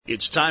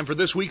It's time for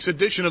this week's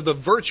edition of the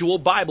Virtual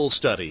Bible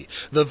Study.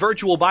 The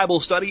Virtual Bible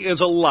Study is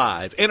a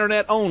live,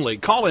 internet-only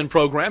call-in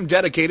program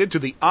dedicated to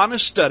the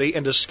honest study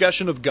and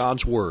discussion of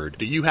God's Word.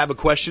 Do you have a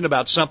question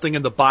about something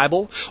in the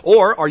Bible?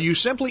 Or are you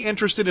simply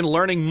interested in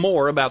learning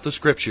more about the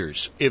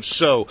Scriptures? If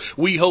so,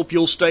 we hope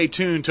you'll stay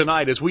tuned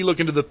tonight as we look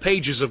into the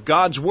pages of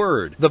God's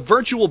Word. The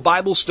Virtual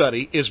Bible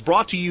Study is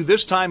brought to you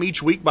this time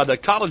each week by the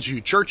College View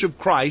Church of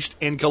Christ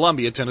in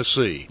Columbia,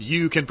 Tennessee.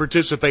 You can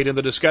participate in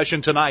the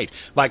discussion tonight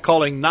by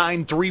calling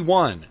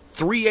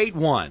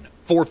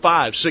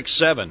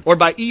 931-381-4567 or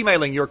by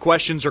emailing your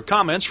questions or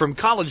comments from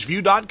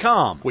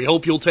collegeview.com. We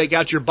hope you'll take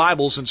out your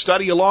Bibles and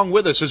study along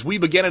with us as we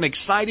begin an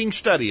exciting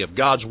study of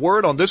God's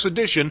Word on this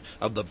edition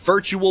of the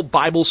Virtual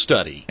Bible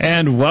Study.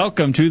 And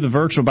welcome to the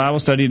Virtual Bible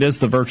Study. It is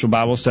the Virtual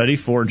Bible Study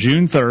for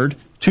June 3rd,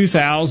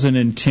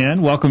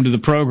 2010. Welcome to the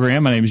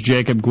program. My name is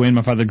Jacob Gwynn.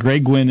 My father,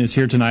 Greg Gwynn, is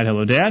here tonight.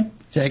 Hello, Dad.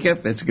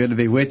 Jacob, it's good to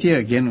be with you.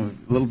 Again, a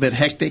little bit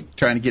hectic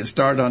trying to get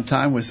started on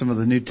time with some of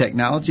the new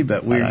technology,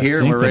 but we're here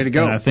and we're ready to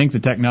go. I think the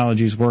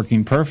technology is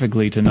working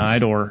perfectly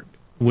tonight, or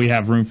we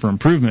have room for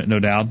improvement, no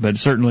doubt, but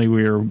certainly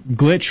we're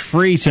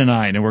glitch-free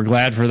tonight, and we're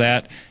glad for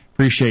that.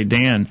 Appreciate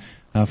Dan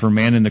for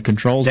manning the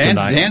controls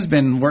tonight. Dan's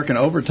been working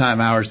overtime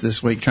hours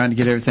this week trying to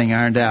get everything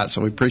ironed out,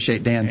 so we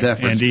appreciate Dan's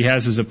efforts. And he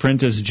has his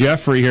apprentice,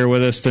 Jeffrey, here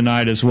with us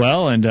tonight as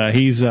well, and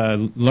he's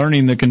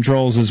learning the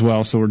controls as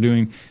well, so we're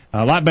doing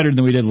a lot better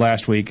than we did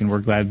last week, and we're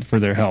glad for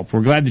their help.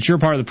 We're glad that you're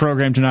part of the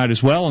program tonight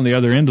as well on the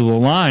other end of the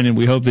line, and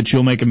we hope that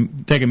you'll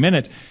take a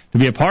minute to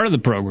be a part of the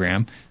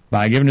program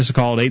by giving us a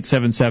call at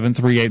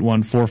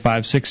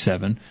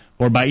 877-381-4567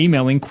 or by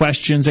emailing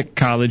questions at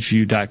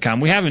collegeview.com.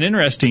 We have an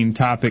interesting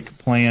topic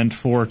planned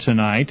for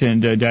tonight,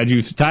 and Dad,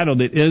 you've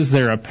titled it, Is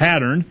There a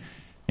Pattern?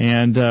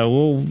 And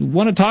we'll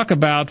want to talk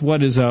about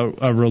what is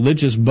a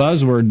religious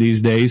buzzword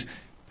these days,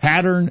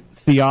 pattern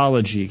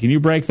theology. Can you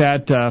break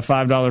that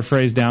 $5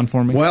 phrase down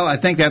for me? Well, I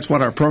think that's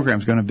what our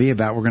program's going to be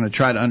about. We're going to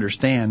try to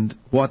understand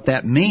what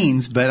that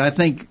means, but I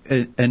think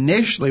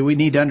initially we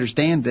need to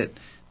understand that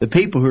the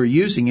people who are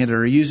using it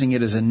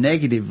as a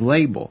negative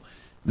label.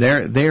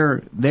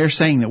 They're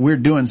saying that we're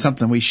doing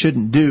something we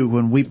shouldn't do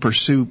when we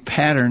pursue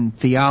pattern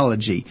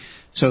theology.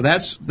 So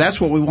that's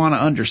what we want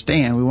to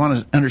understand. We want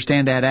to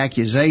understand that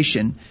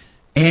accusation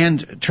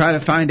and try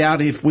to find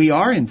out if we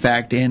are in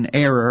fact in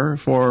error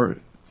for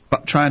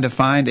trying to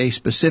find a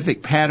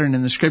specific pattern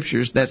in the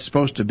Scriptures that's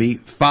supposed to be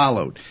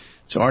followed.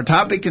 So our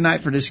topic tonight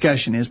for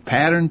discussion is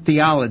pattern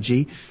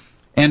theology.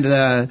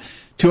 And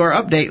to our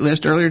update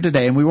list earlier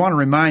today, and we want to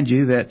remind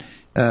you that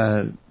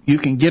you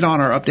can get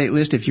on our update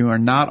list if you are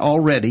not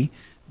already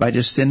by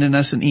just sending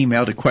us an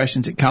email to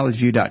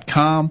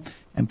questions@collegeview.com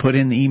and put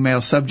in the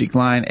email subject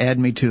line, add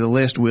me to the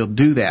list. We'll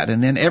do that.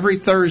 And then every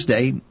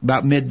Thursday,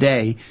 about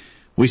midday,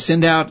 we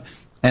send out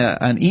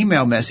an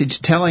email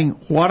message telling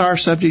what our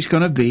subject's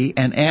going to be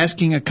and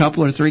asking a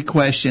couple or three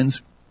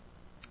questions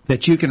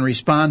that you can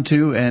respond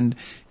to, and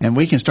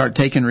we can start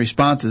taking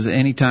responses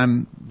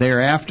anytime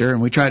thereafter,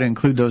 and we try to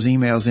include those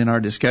emails in our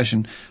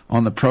discussion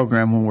on the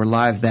program when we're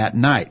live that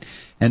night.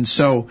 And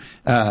so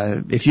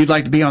if you'd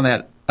like to be on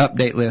that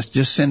update list,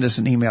 just send us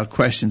an email,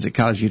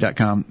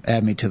 questions@collegeview.com,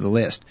 add me to the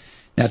list.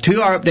 Now,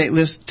 to our update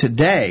list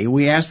today,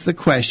 we asked the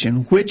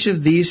question, which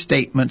of these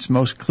statements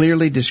most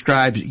clearly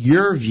describes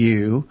your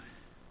view?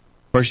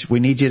 Of course,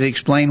 we need you to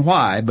explain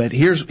why, but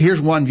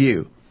here's one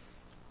view.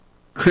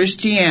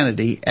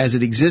 Christianity, as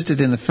it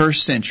existed in the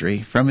first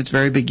century, from its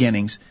very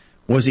beginnings,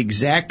 was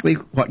exactly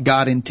what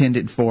God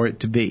intended for it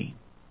to be.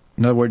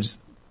 In other words,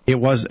 it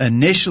was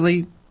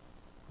initially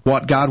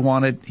what God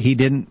wanted.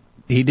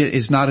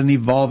 It's not an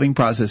evolving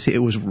process. It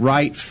was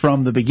right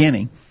from the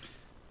beginning.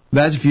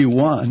 That's view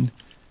one.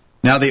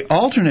 Now, the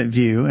alternate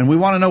view, and we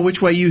want to know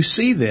which way you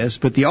see this,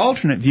 but the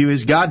alternate view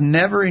is God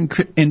never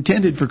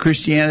intended for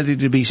Christianity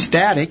to be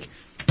static.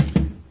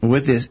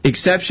 With the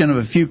exception of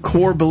a few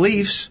core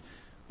beliefs,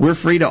 we're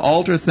free to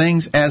alter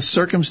things as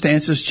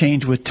circumstances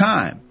change with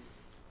time.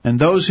 And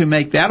those who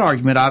make that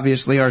argument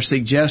obviously are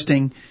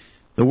suggesting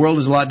the world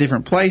is a lot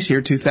different place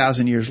here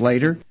 2,000 years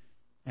later,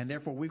 and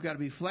therefore we've got to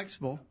be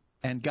flexible,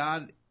 and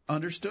God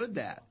understood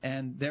that,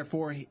 and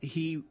therefore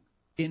He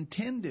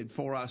intended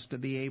for us to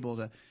be able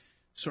to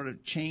sort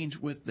of change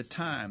with the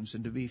times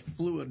and to be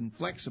fluid and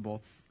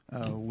flexible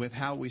with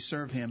how we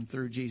serve Him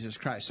through Jesus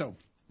Christ. So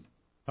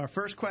our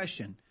first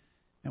question,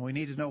 and we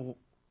need to know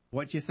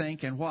what you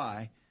think and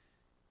why,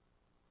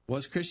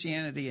 was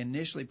Christianity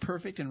initially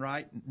perfect and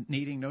right,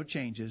 needing no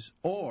changes,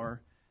 or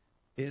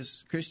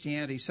is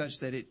Christianity such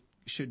that it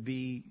should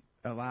be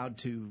allowed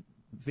to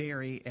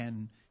vary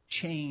and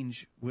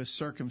change with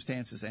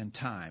circumstances and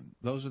time?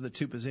 Those are the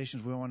two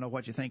positions. We want to know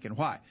what you think and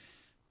why.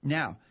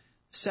 Now,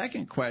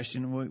 second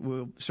question,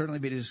 we'll certainly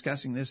be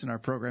discussing this in our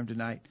program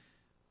tonight.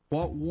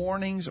 What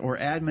warnings or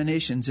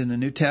admonitions in the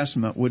New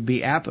Testament would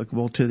be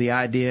applicable to the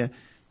idea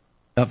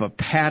of a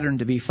pattern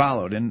to be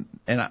followed? And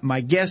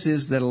my guess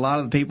is that a lot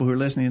of the people who are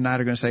listening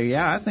tonight are going to say,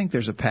 yeah, I think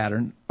there's a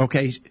pattern.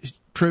 Okay,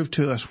 prove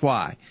to us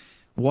why.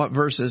 What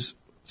verses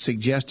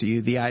suggest to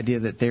you the idea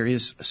that there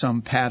is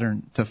some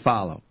pattern to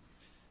follow?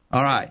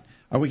 All right.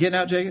 Are we getting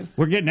out, Jacob?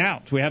 We're getting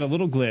out. We had a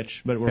little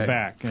glitch, but we're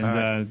back.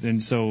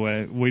 And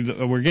so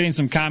we're getting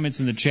some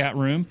comments in the chat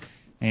room,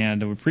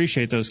 and we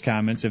appreciate those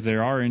comments. If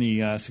there are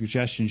any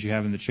suggestions you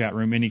have in the chat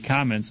room, any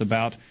comments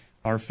about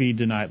our feed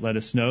tonight, let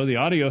us know. The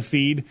audio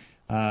feed,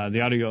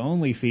 the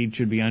audio-only feed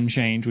should be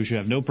unchanged. We should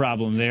have no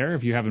problem there.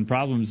 If you're having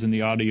problems in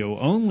the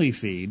audio-only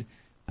feed,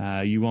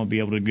 you won't be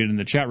able to get in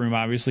the chat room,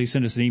 obviously.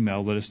 Send us an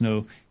email. Let us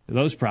know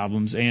those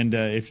problems. And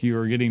if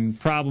you're getting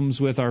problems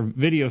with our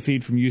video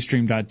feed from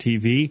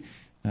Ustream.tv,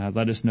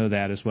 let us know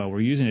that as well. We're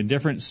using a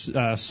different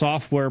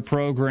software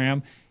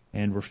program,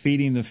 and we're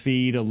feeding the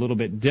feed a little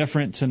bit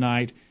different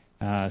tonight.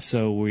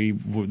 So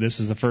this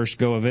is the first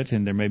go of it,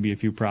 and there may be a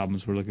few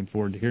problems. We're looking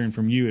forward to hearing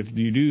from you if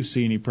you do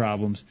see any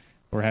problems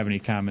or have any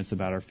comments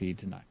about our feed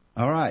tonight.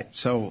 All right.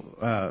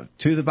 So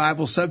to the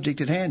Bible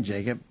subject at hand,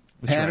 Jacob,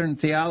 pattern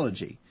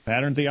theology.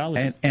 Pattern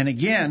theology. And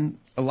again,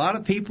 a lot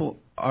of people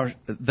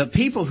the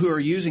people who are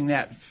using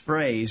that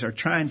phrase are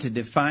trying to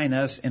define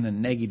us in a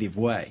negative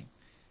way.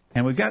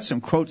 And we've got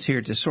some quotes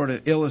here to sort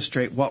of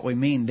illustrate what we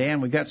mean.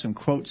 Dan, we've got some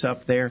quotes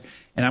up there,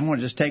 and I'm going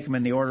to just take them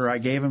in the order I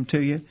gave them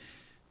to you.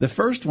 The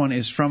first one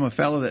is from a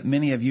fellow that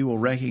many of you will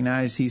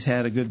recognize. He's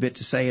had a good bit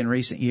to say in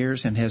recent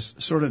years and has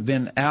sort of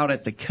been out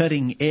at the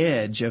cutting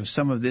edge of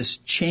some of this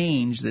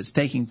change that's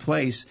taking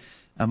place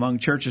among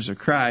churches of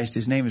Christ.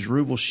 His name is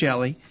Rubel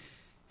Shelley,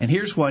 and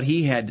here's what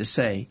he had to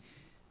say.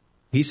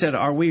 He said,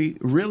 "Are we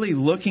really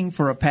looking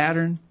for a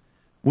pattern?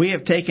 We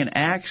have taken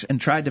Acts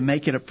and tried to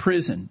make it a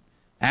prison.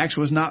 Acts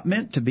was not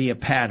meant to be a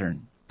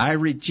pattern. I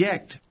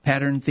reject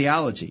pattern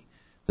theology.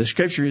 The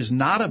Scripture is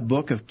not a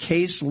book of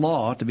case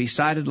law to be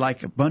cited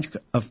like a bunch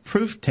of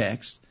proof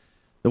texts.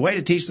 The way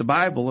to teach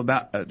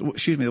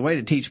the way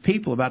to teach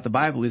people about the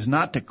Bible is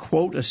not to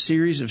quote a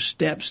series of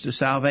steps to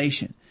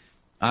salvation.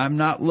 I'm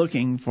not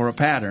looking for a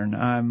pattern.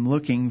 I'm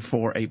looking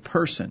for a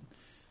person."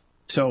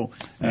 So,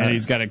 and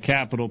he's got a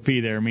capital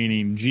P there,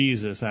 meaning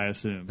Jesus, I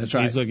assume. That's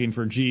right. He's looking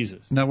for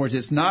Jesus. In other words,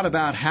 it's not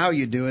about how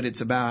you do it; it's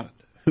about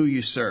who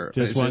you serve,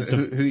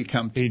 who you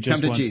come to. He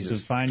just wants Jesus.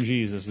 to find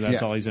Jesus.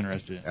 That's all he's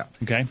interested in. Yeah.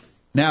 Okay.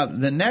 Now,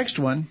 the next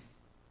one,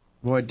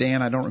 boy,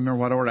 Dan, I don't remember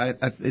what order.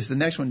 Is the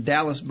next one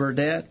Dallas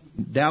Burdett?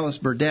 Dallas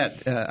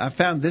Burdett. I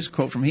found this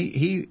quote from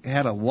he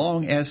had a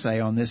long essay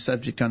on this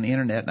subject on the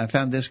internet, and I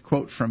found this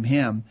quote from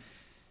him.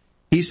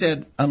 He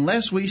said,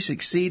 "Unless we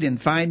succeed in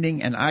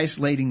finding and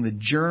isolating the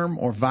germ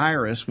or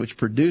virus which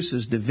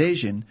produces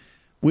division,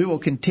 we will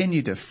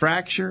continue to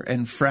fracture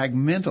and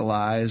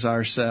fragmentalize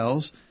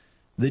ourselves.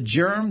 The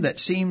germ that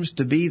seems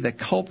to be the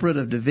culprit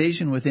of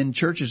division within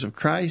churches of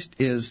Christ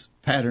is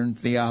pattern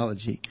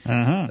theology."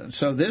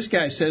 So this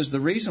guy says the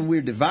reason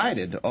we're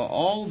divided,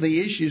 all the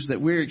issues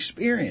that we're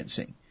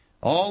experiencing,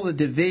 all the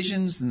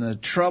divisions and the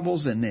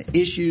troubles and the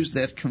issues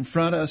that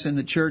confront us in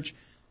the church,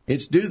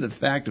 it's due to the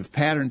fact of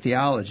pattern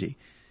theology.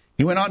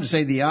 He went on to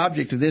say the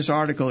object of this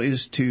article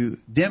is to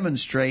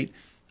demonstrate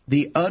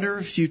the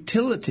utter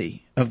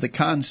futility of the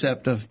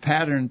concept of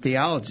pattern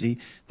theology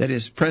that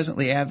is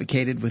presently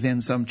advocated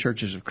within some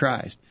churches of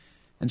Christ.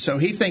 And so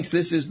he thinks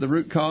this is the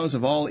root cause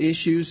of all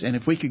issues, and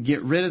if we could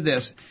get rid of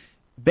this,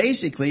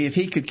 basically if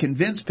he could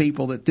convince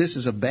people that this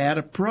is a bad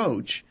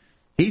approach,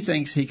 he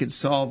thinks he could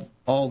solve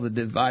all the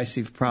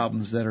divisive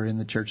problems that are in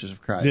the churches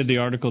of Christ. Did the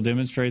article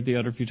demonstrate the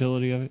utter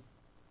futility of it?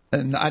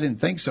 And I didn't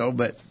think so,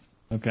 but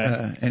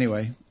okay.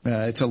 Anyway,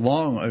 it's a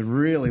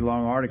really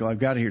long article. I've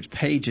got it here. It's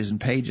pages and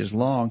pages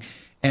long.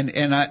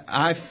 And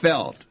I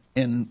felt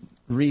in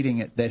reading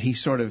it that he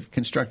sort of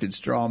constructed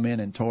straw men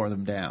and tore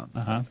them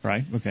down.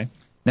 Right. Okay.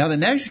 Now, the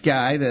next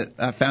guy that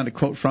I found a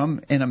quote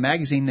from in a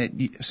magazine that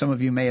some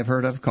of you may have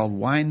heard of called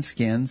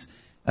Wineskins,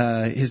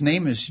 his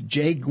name is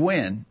Jay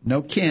Gwynn.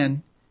 No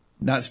kin,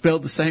 not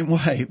spelled the same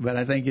way, but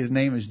I think his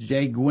name is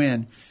Jay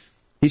Gwynn.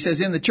 He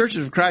says, in the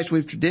churches of Christ,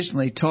 we've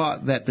traditionally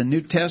taught that the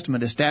New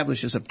Testament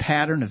establishes a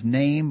pattern of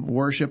name,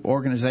 worship,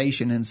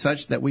 organization, and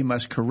such that we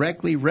must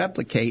correctly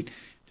replicate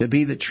to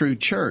be the true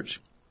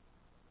church.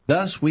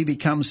 Thus, we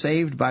become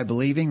saved by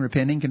believing,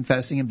 repenting,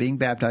 confessing, and being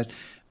baptized,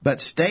 but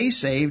stay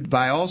saved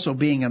by also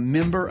being a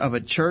member of a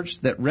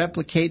church that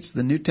replicates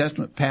the New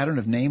Testament pattern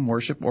of name,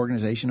 worship,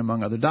 organization,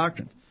 among other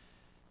doctrines.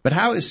 But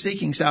how is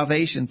seeking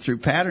salvation through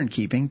pattern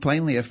keeping,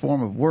 plainly a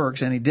form of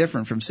works, any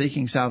different from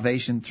seeking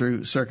salvation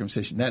through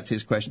circumcision? That's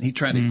his question. He's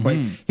trying to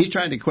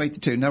equate the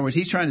two. In other words,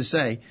 he's trying to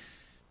say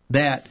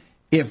that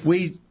if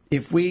we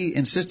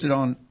insisted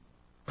on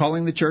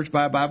calling the church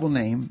by a Bible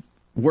name,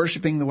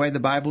 worshiping the way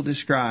the Bible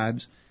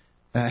describes,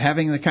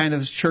 having the kind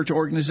of church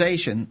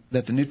organization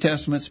that the New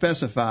Testament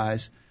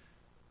specifies,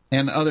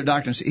 and other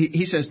doctrines,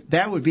 he says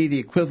that would be the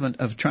equivalent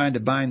of trying to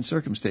bind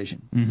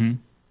circumcision. Mm-hmm.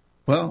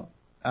 Well,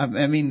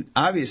 I mean,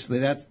 obviously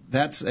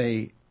that's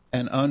an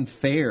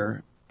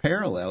unfair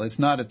parallel. It's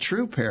not a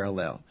true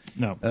parallel.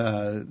 No.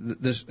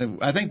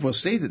 I think we'll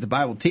see that the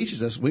Bible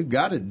teaches us we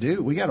got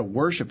to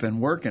worship and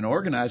work and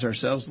organize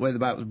ourselves the way the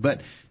Bible. But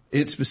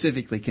it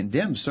specifically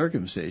condemns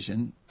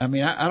circumcision. I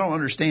mean, I don't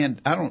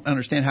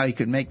understand how you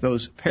could make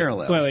those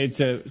parallels. Well,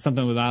 it's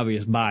something with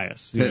obvious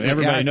bias.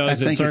 Everybody knows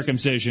that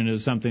circumcision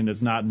is something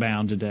that's not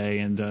bound today,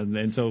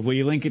 and so if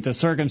we link it to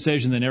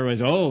circumcision, then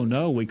everybody's, oh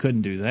no, we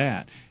couldn't do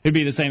that. It'd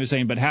be the same as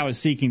saying, but how is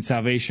seeking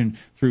salvation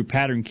through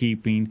pattern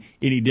keeping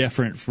any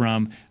different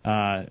from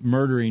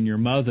murdering your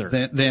mother?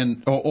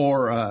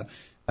 Or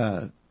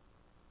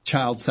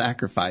child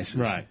sacrifices.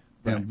 Right.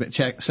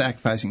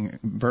 Sacrificing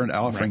burnt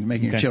offering,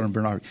 making your children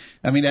burn offering.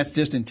 I mean, that's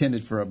just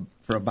intended for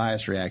a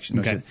bias reaction.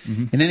 Okay.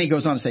 And then he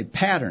goes on to say,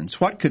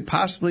 patterns. What could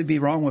possibly be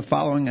wrong with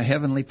following a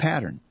heavenly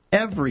pattern?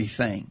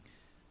 Everything.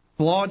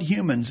 Flawed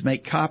humans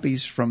make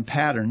copies from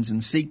patterns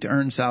and seek to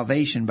earn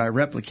salvation by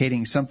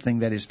replicating something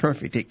that is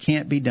perfect. It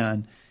can't be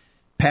done.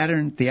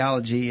 Pattern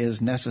theology is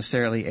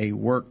necessarily a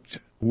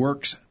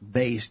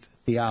works-based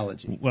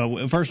theology.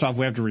 Well, first off,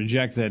 we have to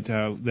reject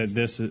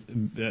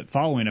that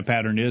following a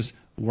pattern is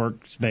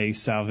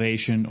works-based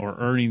salvation or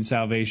earning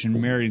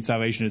salvation, meriting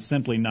salvation. It's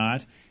simply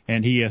not,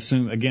 and he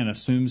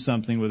assumes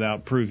something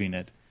without proving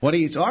it. What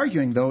he's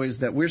arguing, though, is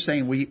that we're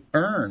saying we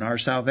earn our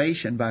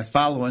salvation by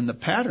following the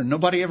pattern.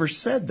 Nobody ever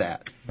said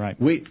that. Right.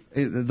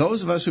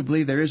 Those of us who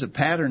believe there is a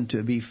pattern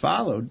to be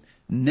followed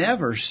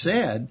never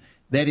said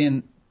that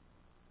in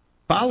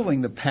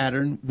following the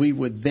pattern we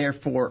would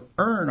therefore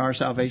earn our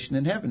salvation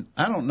in heaven.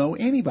 I don't know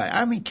anybody,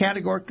 I mean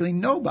categorically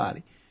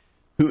nobody,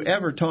 who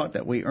ever taught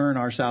that we earn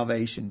our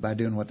salvation by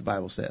doing what the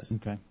Bible says.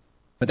 Okay.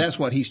 But that's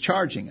what he's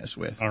charging us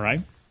with. All right.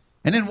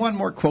 And then one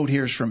more quote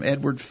here is from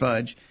Edward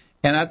Fudge.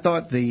 And I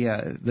thought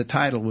the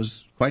title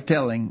was quite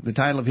telling. The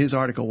title of his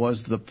article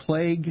was "The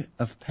Plague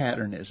of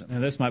Patternism." Now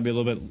this might be a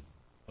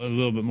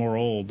little bit more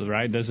old,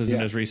 right? This isn't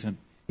as recent.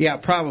 Yeah,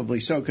 probably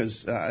so,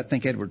 because I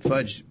think Edward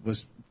Fudge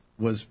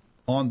was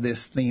on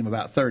this theme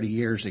about 30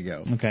 years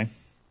ago. Okay.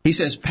 He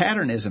says,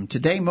 patternism.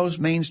 Today, most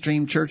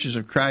mainstream churches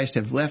of Christ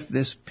have left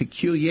this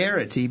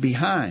peculiarity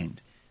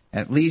behind,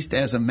 at least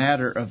as a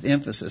matter of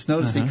emphasis.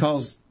 Notice he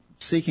calls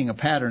seeking a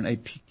pattern a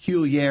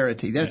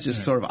peculiarity. That's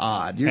just sort of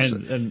odd.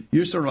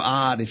 You're sort of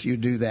odd if you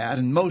do that,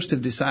 and most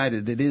have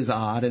decided it is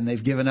odd, and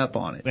they've given up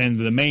on it. And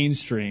the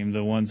mainstream,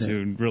 the ones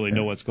who really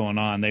know what's going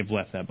on, they've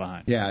left that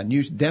behind. Yeah, and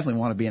you definitely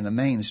want to be in the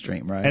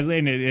mainstream, right? At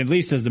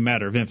least as a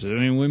matter of emphasis. I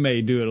mean, we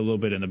may do it a little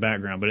bit in the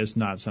background, but it's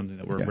not something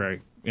that we're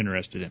very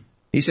interested in.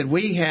 He said,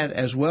 we had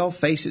as well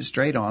face it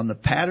straight on. The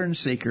pattern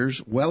seekers,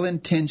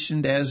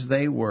 well-intentioned as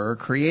they were,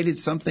 created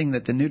something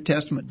that the New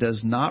Testament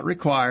does not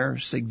require,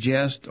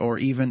 suggest, or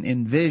even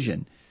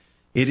envision.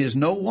 It is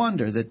no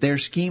wonder that their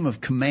scheme of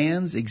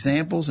commands,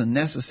 examples, and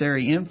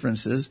necessary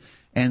inferences,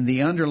 and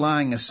the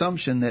underlying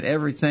assumption that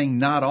everything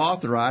not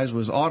authorized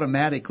was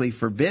automatically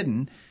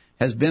forbidden,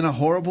 has been a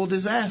horrible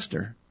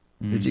disaster.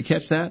 Did you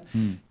catch that?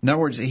 In other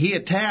words, he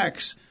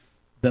attacks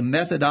the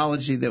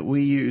methodology that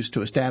we use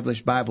to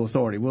establish Bible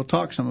authority. We'll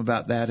talk some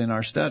about that in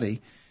our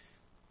study.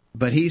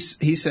 But he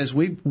says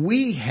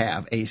we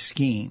have a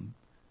scheme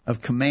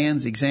of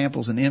commands,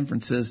 examples, and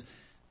inferences,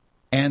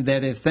 and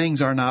that if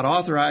things are not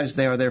authorized,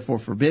 they are therefore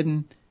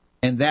forbidden,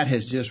 and that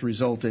has just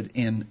resulted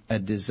in a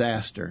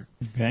disaster,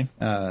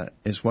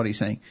 is what he's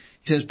saying.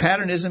 He says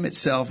patternism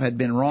itself had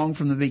been wrong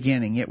from the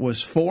beginning. It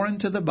was foreign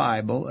to the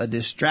Bible, a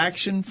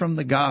distraction from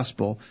the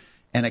gospel,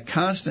 and a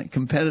constant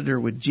competitor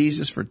with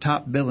Jesus for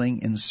top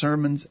billing in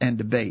sermons and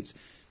debates.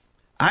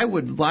 I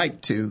would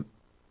like to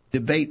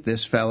debate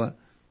this fella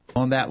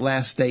on that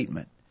last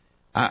statement.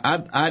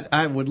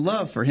 I would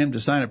love for him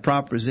to sign a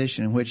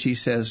proposition in which he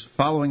says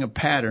following a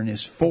pattern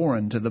is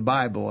foreign to the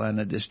Bible and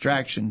a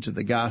distraction to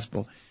the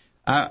gospel.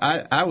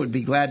 I would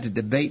be glad to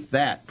debate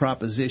that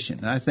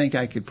proposition. And I think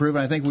I could prove,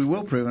 and I think we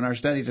will prove in our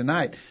study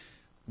tonight,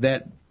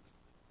 that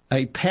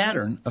a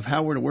pattern of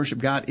how we're to worship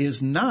God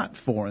is not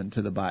foreign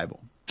to the Bible.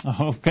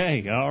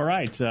 Okay, all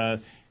right.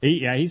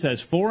 He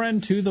says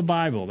foreign to the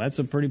Bible. That's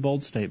a pretty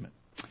bold statement.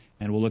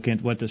 And we'll look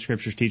at what the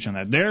Scriptures teach on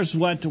that. There's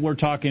what we're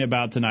talking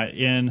about tonight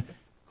in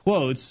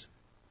quotes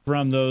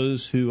from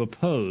those who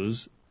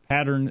oppose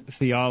pattern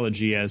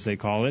theology, as they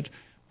call it,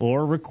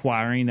 or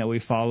requiring that we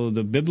follow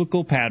the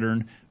biblical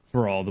pattern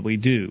for all that we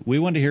do. We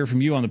want to hear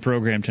from you on the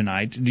program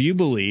tonight. Do you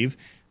believe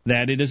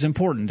that it is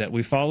important that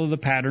we follow the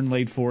pattern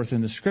laid forth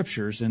in the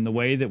Scriptures in the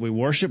way that we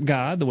worship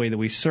God, the way that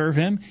we serve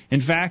Him?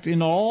 In fact,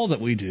 in all that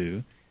we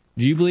do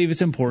you believe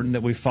it's important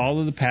that we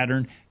follow the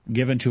pattern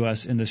given to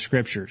us in the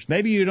Scriptures?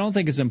 Maybe you don't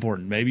think it's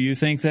important. Maybe you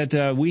think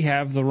that we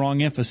have the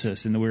wrong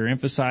emphasis and that we're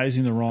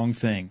emphasizing the wrong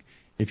thing.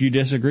 If you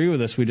disagree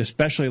with us, we'd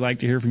especially like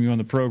to hear from you on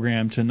the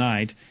program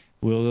tonight.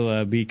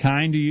 We'll be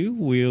kind to you.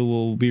 We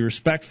will be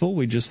respectful.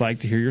 We'd just like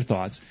to hear your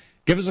thoughts.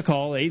 Give us a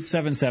call,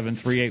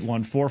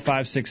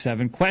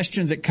 877-381-4567,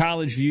 questions at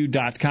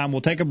collegeview.com.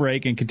 We'll take a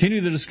break and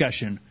continue the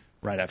discussion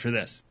right after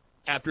this.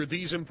 After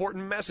these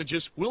important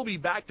messages, we'll be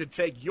back to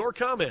take your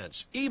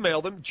comments.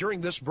 Email them during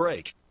this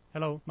break.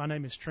 Hello, my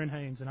name is Trent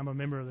Haynes, and I'm a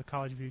member of the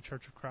College View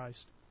Church of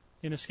Christ.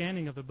 In a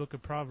scanning of the book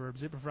of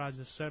Proverbs, it provides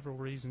us several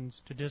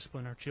reasons to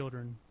discipline our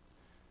children.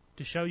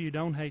 To show you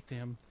don't hate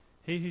them,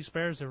 he who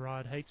spares the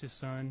rod hates his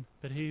son,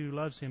 but he who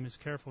loves him is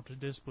careful to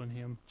discipline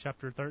him.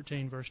 Chapter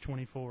 13, verse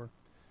 24.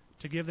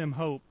 To give them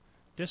hope,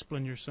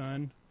 discipline your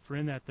son, for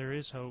in that there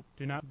is hope.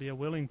 Do not be a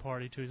willing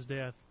party to his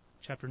death.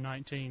 Chapter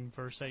 19,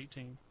 verse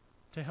 18.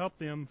 To help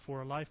them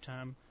for a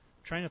lifetime,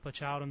 train up a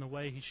child in the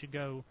way he should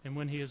go, and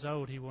when he is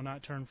old he will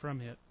not turn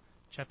from it.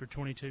 Chapter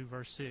 22,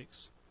 verse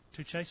 6.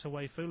 To chase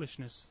away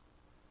foolishness.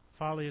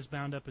 Folly is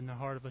bound up in the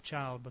heart of a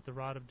child, but the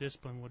rod of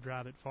discipline will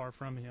drive it far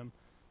from him.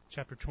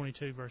 Chapter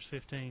 22, verse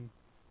 15.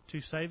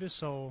 To save his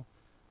soul,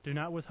 do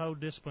not withhold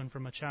discipline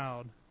from a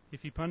child.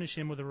 If you punish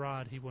him with a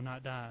rod, he will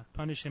not die.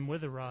 Punish him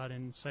with a rod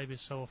and save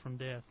his soul from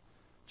death.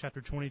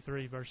 Chapter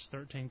 23, verses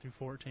 13 through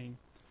 14.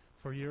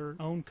 For your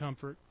own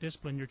comfort,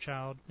 discipline your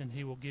child, and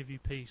he will give you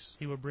peace.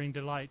 He will bring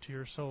delight to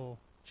your soul.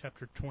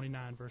 Chapter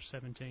 29, verse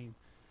 17.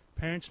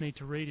 Parents need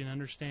to read and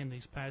understand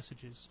these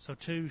passages. So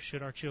too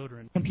should our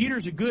children.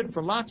 Computers are good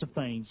for lots of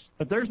things,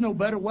 but there's no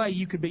better way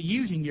you could be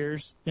using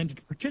yours than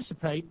to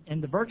participate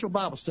in the virtual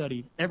Bible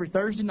study every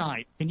Thursday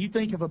night. Can you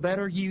think of a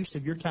better use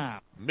of your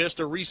time?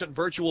 Missed a recent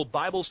virtual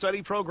Bible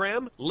study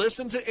program?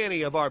 Listen to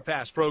any of our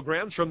past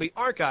programs from the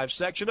archive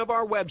section of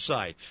our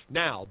website.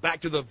 Now, back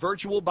to the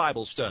virtual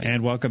Bible study.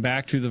 And welcome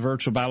back to the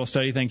virtual Bible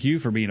study. Thank you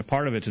for being a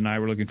part of it tonight.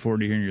 We're looking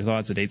forward to hearing your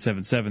thoughts at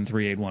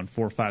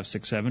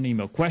 877-381-4567.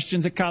 Email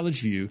questions at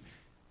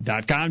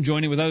collegeview.com.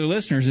 Joining with other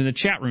listeners in the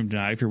chat room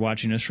tonight if you're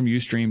watching us from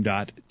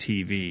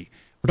Ustream.tv.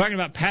 We're talking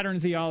about pattern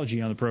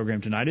theology on the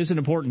program tonight. Is it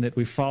important that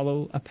we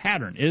follow a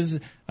pattern? Is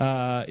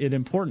it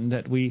important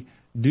that we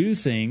do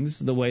things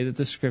the way that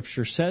the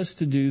Scripture says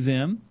to do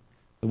them,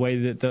 the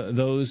way that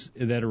those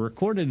that are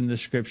recorded in the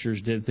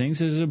Scriptures did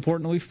things? Is it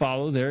important that we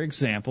follow their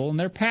example and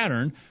their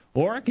pattern,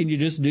 or can you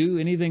just do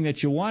anything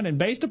that you want? And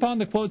based upon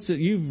the quotes that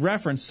you've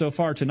referenced so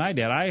far tonight,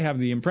 Dad, I have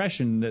the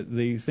impression that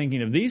the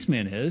thinking of these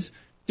men is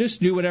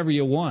just do whatever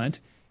you want.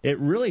 It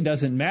really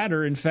doesn't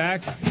matter. In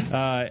fact,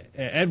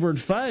 Edward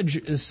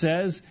Fudge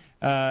says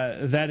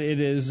that it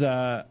is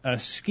a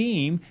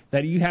scheme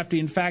that you have to,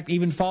 in fact,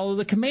 even follow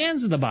the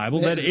commands of the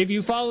Bible. That if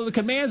you follow the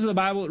commands of the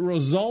Bible, it will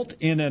result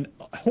in a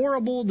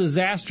horrible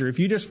disaster if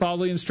you just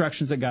follow the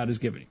instructions that God has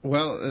given you.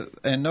 Well,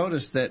 and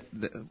notice that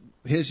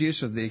his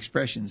use of the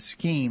expression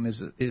scheme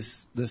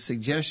is the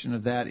suggestion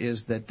of that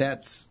is that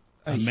that's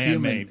a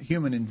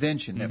human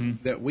invention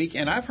that we,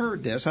 and I've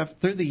heard this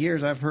through the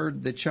years. I've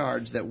heard the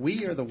charge that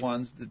we are the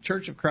ones, the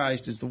Church of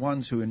Christ is the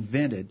ones who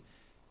invented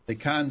the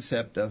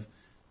concept of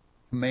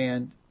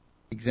command,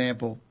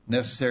 example,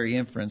 necessary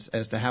inference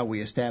as to how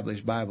we establish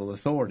Bible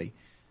authority.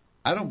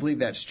 I don't believe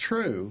that's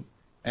true.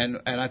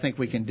 And I think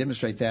we can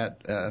demonstrate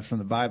that from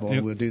the Bible,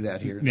 and we'll do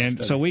that here.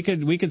 And so we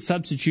could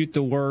substitute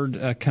the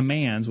word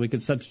commands. We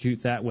could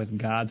substitute that with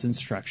God's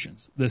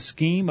instructions. The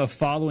scheme of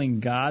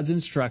following God's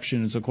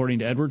instructions, according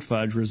to Edward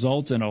Fudge,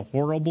 results in a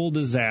horrible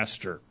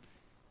disaster.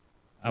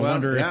 I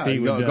wonder if he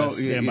would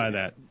stand by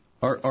that.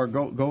 Or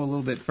go a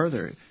little bit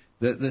further.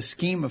 The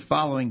scheme of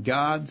following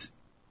God's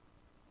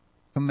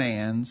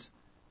commands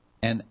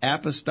and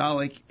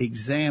apostolic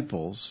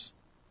examples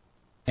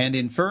and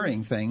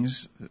inferring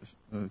things.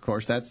 Of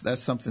course,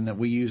 that's something that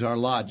we use our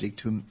logic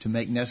to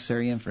make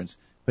necessary inference.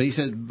 But he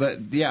said,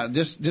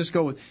 just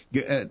go with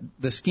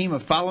the scheme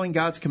of following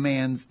God's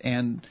commands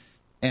and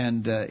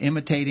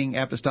imitating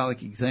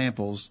apostolic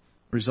examples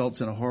results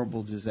in a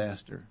horrible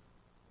disaster.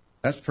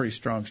 That's a pretty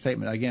strong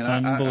statement. Again,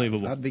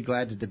 unbelievable. I'd be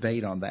glad to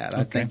debate on that.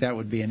 Okay. I think that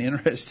would be an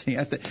interesting.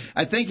 I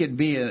think it'd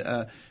be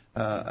an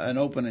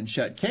open and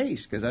shut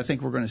case, because I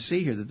think we're going to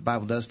see here that the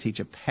Bible does teach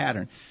a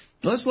pattern.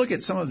 Let's look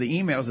at some of the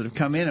emails that have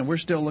come in, and we're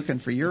still looking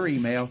for your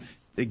email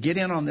to get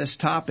in on this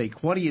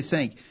topic. What do you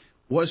think?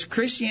 Was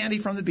Christianity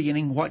from the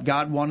beginning what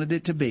God wanted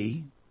it to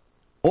be,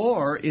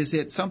 or is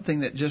it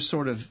something that just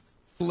sort of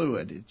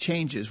fluid? It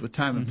changes with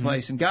time and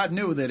place, and God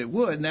knew that it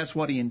would, and that's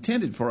what He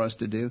intended for us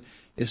to do,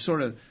 is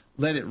sort of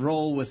let it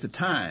roll with the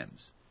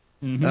times.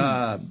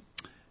 I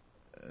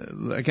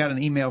got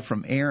an email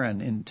from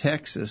Aaron in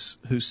Texas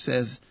who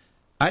says,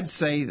 I'd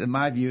say that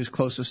my view is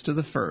closest to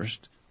the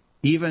first,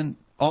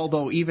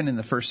 although even in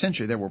the first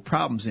century there were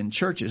problems in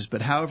churches,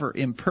 but however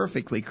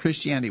imperfectly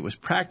Christianity was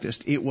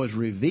practiced, it was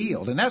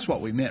revealed. And that's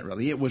what we meant,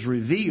 really. It was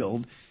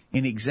revealed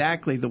in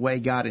exactly the way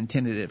God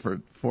intended it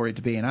for it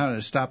to be. And I'm going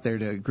to stop there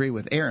to agree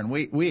with Aaron.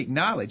 We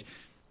acknowledge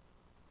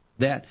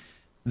that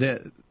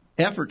the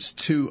efforts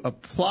to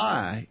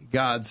apply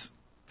God's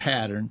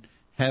pattern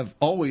have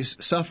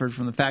always suffered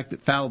from the fact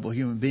that fallible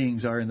human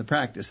beings are in the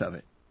practice of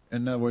it.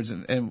 In other words,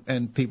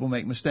 and people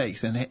make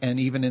mistakes. And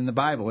even in the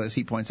Bible, as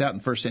he points out, in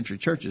first century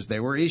churches,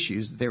 there were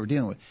issues that they were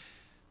dealing with.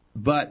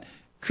 But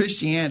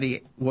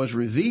Christianity was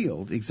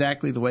revealed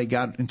exactly the way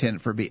God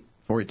intended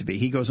for it to be.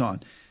 He goes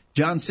on.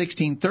 John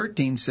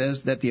 16:13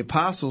 says that the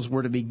apostles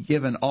were to be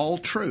given all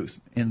truth.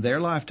 In their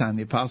lifetime,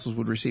 the apostles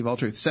would receive all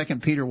truth. 2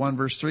 Peter 1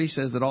 verse 3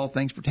 says that all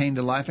things pertaining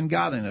to life and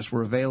godliness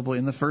were available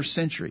in the first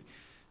century.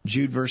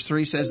 Jude verse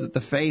 3 says that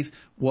the faith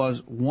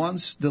was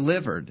once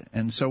delivered,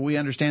 and so we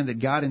understand that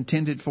God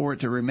intended for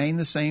it to remain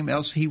the same,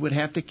 else He would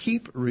have to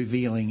keep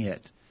revealing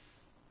it.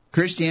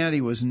 Christianity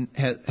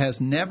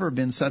has never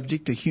been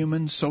subject to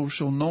human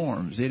social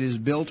norms. It is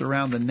built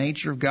around the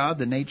nature of God,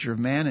 the nature of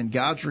man, and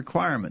God's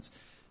requirements.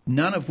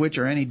 none of which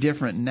are any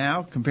different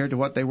now compared to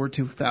what they were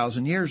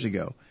 2,000 years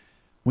ago.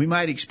 We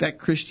might expect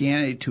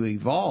Christianity to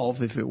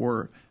evolve if it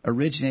were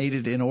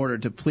originated in order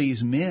to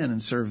please men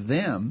and serve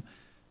them,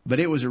 but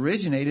it was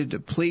originated to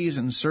please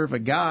and serve a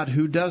God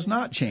who does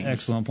not change.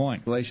 Excellent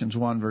point. Galatians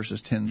 1,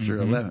 verses 10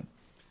 through 11.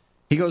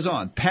 He goes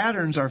on,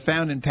 patterns are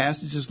found in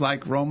passages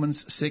like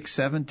Romans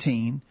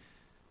 6:17,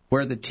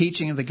 where the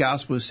teaching of the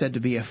gospel is said to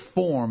be a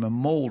form, a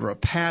mold, or a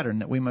pattern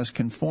that we must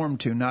conform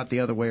to, not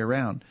the other way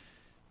around.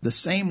 The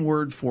same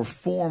word for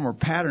form or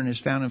pattern is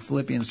found in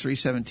Philippians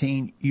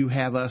 3:17, you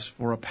have us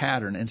for a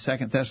pattern. In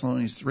 2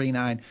 Thessalonians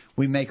 3:9,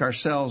 we make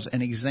ourselves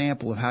an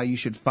example of how you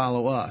should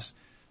follow us.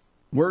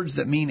 Words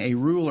that mean a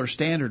rule or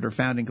standard are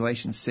found in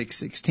Galatians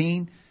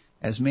 6:16.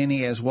 As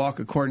many as walk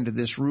according to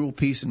this rule,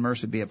 peace and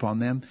mercy be upon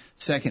them.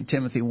 2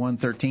 Timothy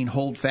 1:13,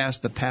 hold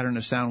fast the pattern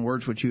of sound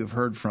words which you have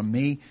heard from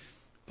me.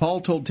 Paul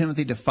told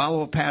Timothy to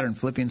follow a pattern.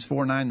 Philippians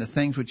 4:9, the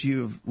things which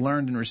you have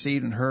learned and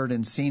received and heard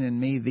and seen in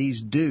me,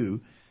 these do.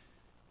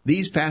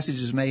 These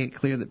passages make it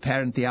clear that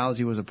pattern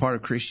theology was a part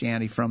of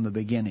Christianity from the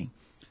beginning.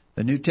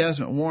 The New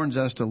Testament warns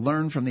us to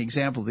learn from the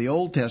example of the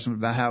Old Testament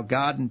about how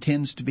God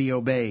intends to be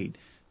obeyed.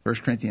 1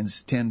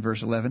 Corinthians 10,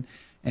 verse 11.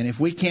 And if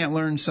we can't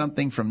learn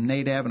something from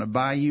Nadab and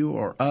Abihu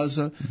or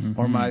Uzzah,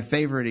 or my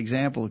favorite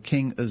example of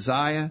King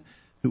Uzziah,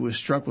 who was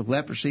struck with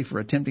leprosy for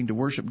attempting to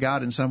worship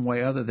God in some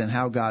way other than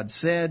how God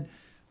said,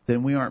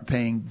 then we aren't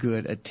paying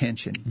good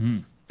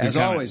attention. As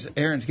always,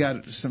 Aaron's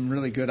got some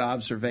really good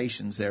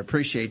observations there.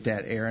 Appreciate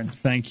that, Aaron.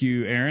 Thank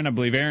you, Aaron. I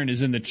believe Aaron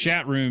is in the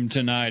chat room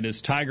tonight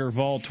as Tiger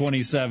Vol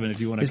 27,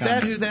 if you want to comment.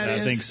 Is that who that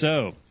is? I think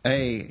so.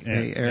 Hey,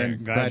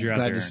 Aaron. Glad you're out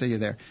there, to see you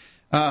there.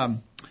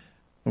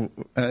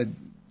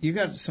 You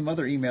got some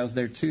other emails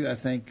there, too, I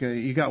think.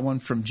 You got one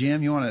from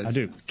Jim. You want to? I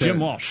do. Jim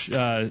Walsh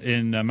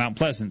in Mount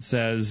Pleasant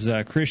says,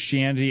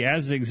 Christianity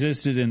as it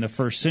existed in the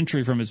first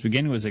century from its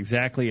beginning was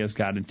exactly as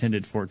God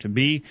intended for it to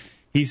be.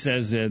 He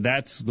says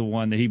that's the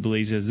one that he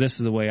believes is, this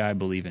is the way I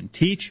believe and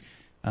teach.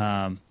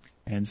 And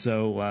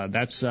so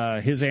that's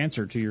his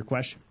answer to your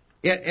question.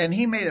 Yeah, and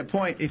he made a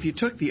point, if you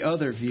took the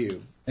other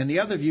view, and the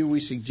other view we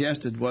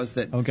suggested was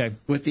that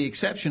with the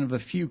exception of a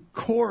few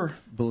core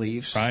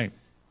beliefs,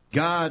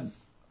 God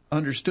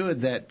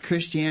understood that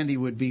Christianity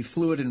would be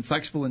fluid and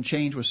flexible and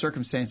change with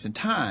circumstance and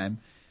time.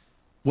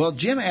 Well,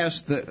 Jim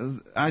asked,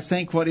 I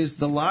think, what is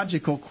the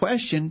logical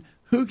question,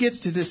 who gets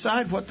to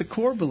decide what the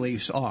core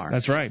beliefs are?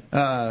 That's right.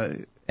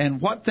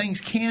 And what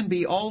things can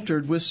be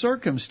altered with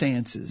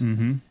circumstances.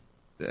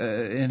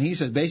 And he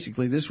says,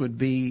 basically, this would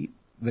be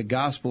the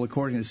gospel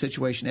according to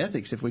situation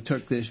ethics if we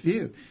took this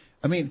view.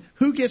 I mean,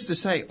 who gets to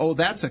say, oh,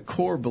 that's a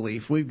core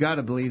belief, we've got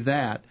to believe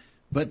that.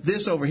 But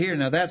this over here,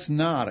 now that's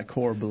not a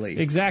core belief.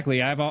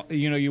 Exactly.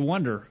 You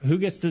wonder who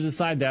gets to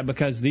decide that,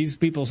 because these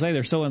people say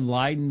they're so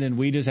enlightened, and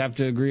we just have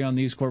to agree on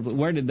these core.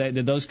 Where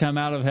did those come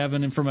out of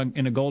heaven and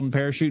in a golden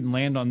parachute and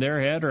land on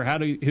their head, or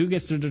who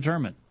gets to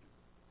determine?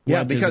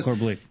 Yeah, because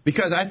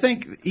I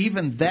think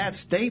even that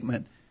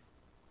statement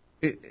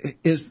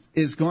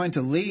is going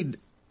to lead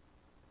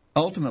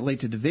ultimately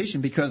to division,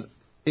 because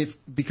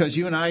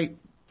you and I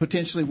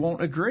potentially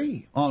won't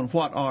agree on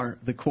what are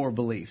the core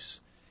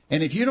beliefs.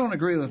 And if you don't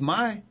agree with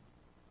my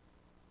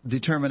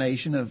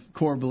determination of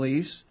core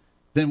beliefs,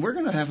 then we're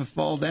going to have a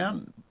fall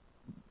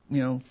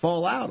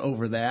out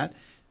over that.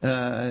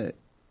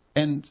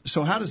 And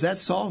so how does that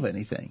solve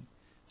anything?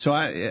 So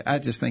I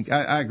just think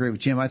I agree with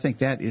Jim. I think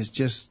that is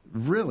just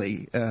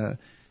really a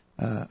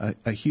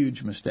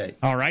huge mistake.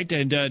 All right,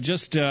 and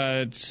just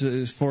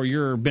for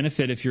your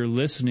benefit, if you're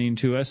listening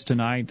to us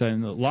tonight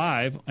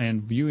live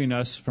and viewing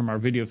us from our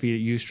video feed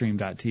at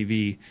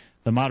Ustream.tv,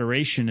 the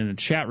moderation in the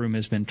chat room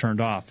has been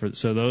turned off.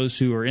 So those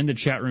who are in the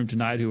chat room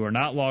tonight who are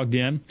not logged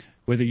in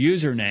with a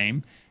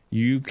username,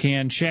 you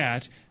can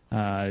chat.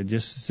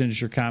 Just send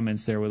us your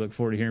comments there. We look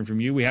forward to hearing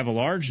from you. We have a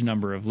large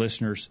number of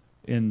listeners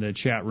in the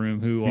chat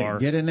room who are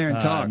get in there and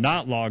talk.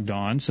 Not logged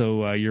on,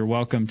 so you're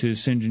welcome to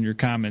send in your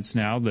comments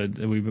now.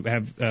 We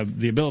have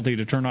the ability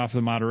to turn off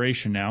the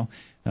moderation now,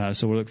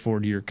 so we look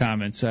forward to your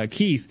comments.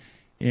 Keith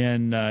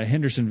in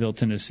Hendersonville,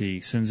 Tennessee,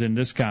 sends in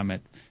this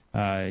comment.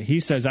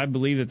 He says, I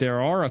believe that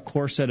there are a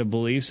core set of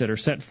beliefs that were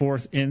set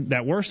forth in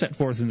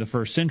the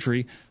first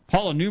century.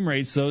 Paul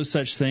enumerates those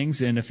such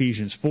things in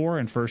Ephesians 4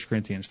 and 1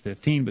 Corinthians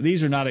 15, but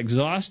these are not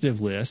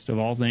exhaustive lists of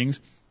all things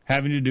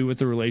having to do with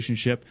the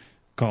relationship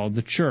called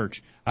the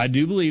church. I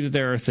do believe that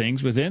there are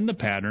things within the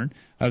pattern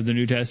of the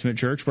New Testament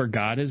church where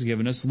God has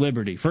given us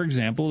liberty. For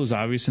example, it was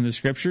obvious in the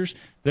Scriptures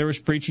there was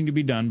preaching to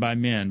be done by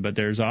men, but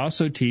there's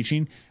also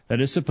teaching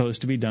that is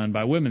supposed to be done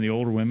by women. The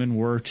older women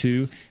were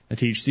to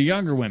teach the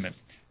younger women.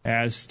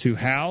 As to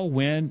how,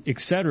 when,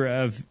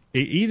 etc., of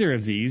either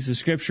of these, the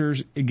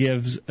Scriptures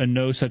gives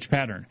no such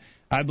pattern.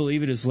 I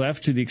believe it is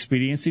left to the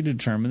expediency to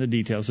determine the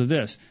details of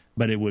this.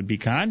 But it would be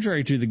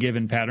contrary to the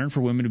given pattern for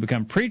women to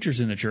become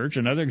preachers in the church.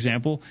 Another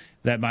example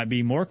that might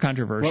be more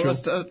controversial.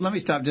 Well, let me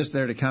stop just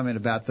there to comment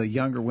about the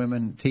younger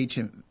women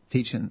teaching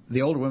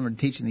the older women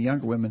teaching the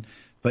younger women,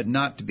 but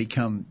not to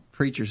become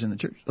preachers in the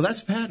church. Well,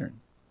 that's a pattern.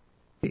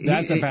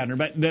 That's a pattern.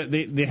 But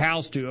the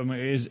house too. I mean,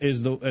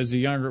 is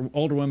the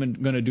older woman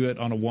going to do it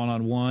on a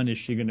one-on-one? Is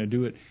she going to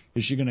do it?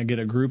 Is she going to get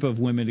a group of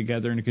women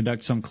together and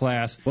conduct some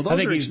class? Well,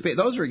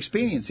 those are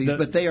expediencies,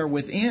 but they are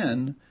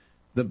within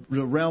the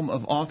realm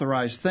of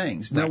authorized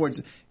things. In other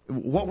words,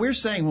 what we're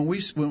saying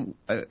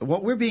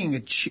what we're being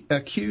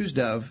accused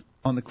of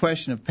on the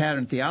question of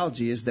pattern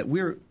theology is that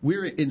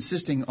we're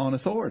insisting on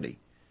authority,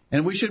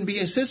 and we shouldn't be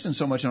insisting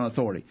so much on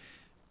authority.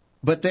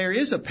 But there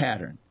is a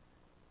pattern.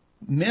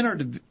 Men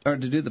are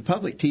to do the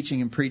public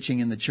teaching and preaching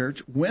in the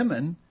church.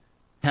 Women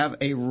have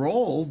a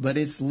role, but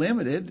it's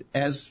limited,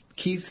 as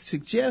Keith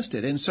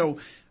suggested. And so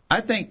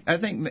I think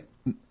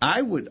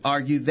I would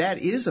argue that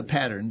is a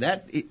pattern.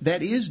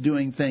 That is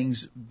doing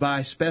things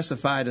by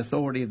specified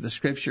authority of the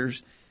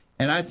Scriptures.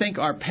 And I think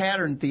our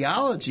pattern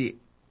theology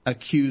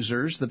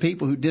accusers, the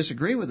people who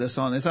disagree with us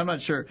on this, I'm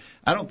not sure,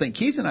 I don't think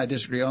Keith and I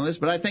disagree on this,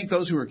 but I think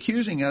those who are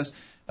accusing us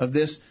of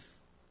this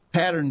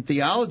pattern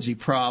theology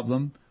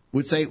problem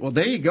would say, well,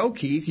 there you go,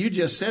 Keith. You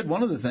just said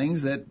one of the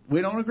things that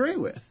we don't agree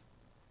with.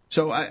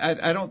 So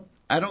I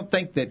don't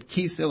think that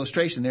Keith's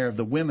illustration there of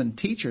the women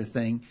teacher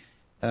thing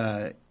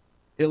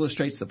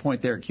illustrates the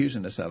point they're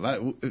accusing us of.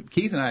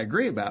 Keith and I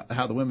agree about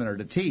how the women are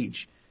to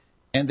teach,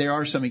 and there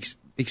are some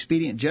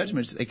expedient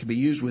judgments that can be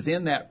used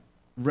within that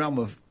realm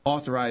of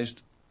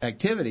authorized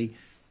activity,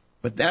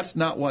 but that's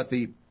not what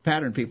the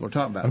pattern people are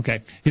talking about. Okay.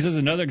 He says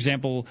another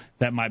example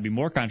that might be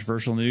more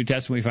controversial in the New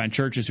Testament, we find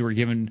churches who are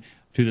given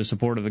to the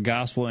support of the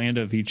gospel and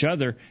of each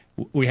other.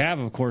 We have,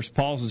 of course,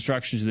 Paul's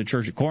instructions to the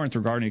church at Corinth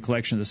regarding the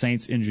collection of the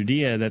saints in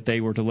Judea, that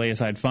they were to lay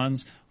aside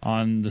funds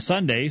on the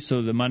Sunday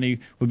so the money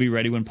would be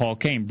ready when Paul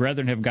came.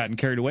 Brethren have gotten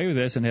carried away with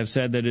this and have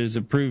said that it is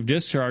an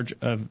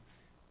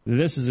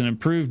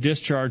improved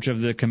discharge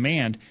of the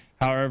command.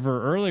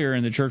 However, earlier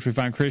in the church, we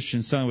find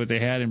Christians selling what they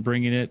had and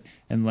bringing it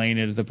and laying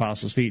it at the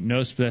apostles' feet.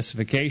 No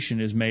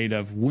specification is made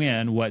of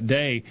when, what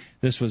day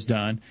this was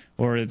done,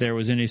 or that there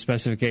was any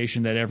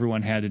specification that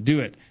everyone had to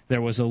do it.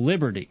 There was a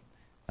liberty.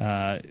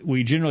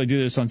 We generally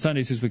do this on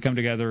Sundays as we come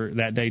together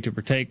that day to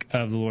partake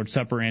of the Lord's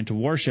Supper and to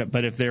worship.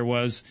 But if there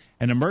was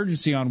an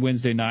emergency on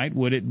Wednesday night,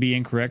 would it be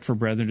incorrect for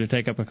brethren to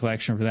take up a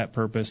collection for that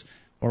purpose,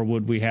 or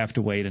would we have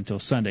to wait until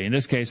Sunday? In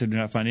this case, I do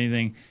not find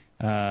anything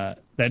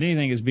that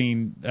anything is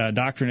being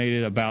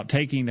doctrinated about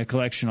taking a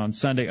collection on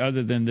Sunday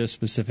other than this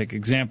specific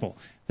example.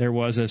 There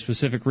was a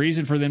specific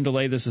reason for them to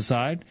lay this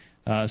aside,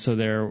 so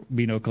there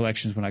be no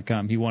collections when I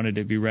come. He wanted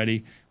to be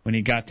ready when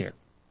he got there.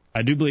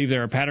 I do believe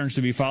there are patterns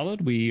to be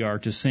followed. We are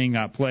to sing,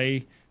 not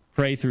play,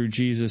 pray through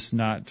Jesus,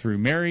 not through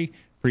Mary,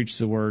 preach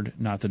the word,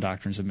 not the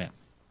doctrines of men.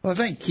 Well, I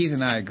think Keith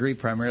and I agree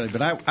primarily,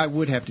 but I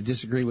would have to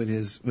disagree with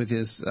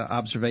his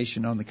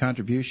observation on the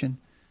contribution.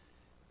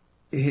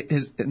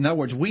 In other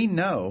words, we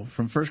know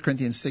from 1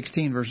 Corinthians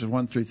 16, verses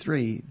 1 through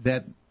 3,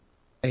 that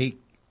a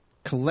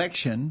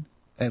collection,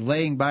 a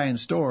laying by in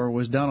store,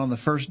 was done on the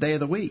first day of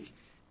the week.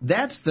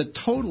 That's the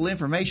total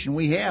information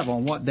we have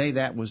on what day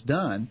that was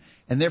done,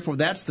 and therefore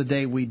that's the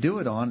day we do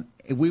it on.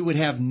 We would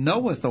have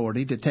no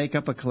authority to take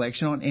up a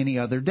collection on any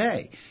other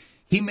day.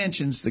 He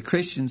mentions the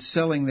Christians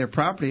selling their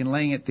property and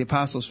laying it at the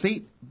apostles'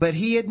 feet, but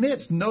he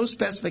admits no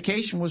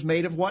specification was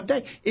made of what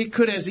day. It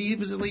could as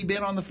easily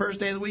been on the first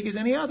day of the week as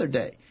any other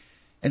day.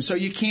 And so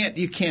you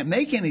can't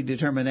make any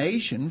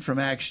determination from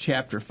Acts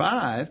chapter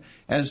 5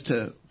 as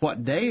to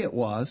what day it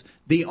was.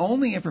 The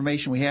only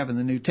information we have in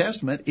the New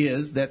Testament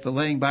is that the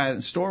laying by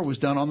in store was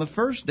done on the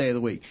first day of the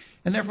week,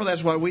 and therefore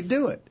that's why we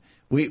do it.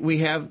 We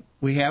have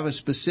a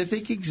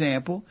specific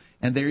example,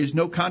 and there is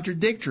no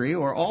contradictory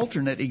or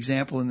alternate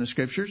example in the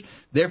Scriptures.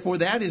 Therefore,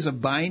 that is a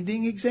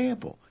binding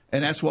example,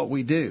 and that's what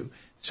we do.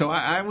 So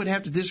I would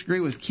have to disagree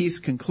with Keith's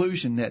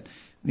conclusion that,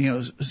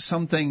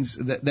 some things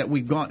that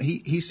we've gone.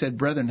 He said,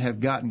 brethren have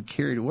gotten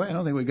carried away. I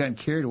don't think we've gotten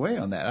carried away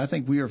on that. I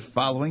think we are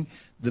following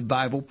the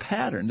Bible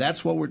pattern.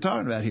 That's what we're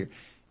talking about here.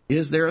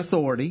 Is there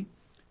authority?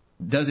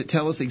 Does it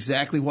tell us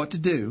exactly what to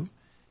do?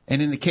 And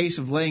in the case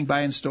of laying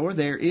by in store,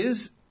 there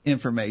is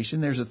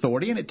information, there's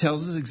authority, and it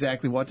tells us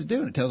exactly what to do,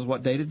 and it tells us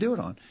what day to do it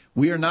on.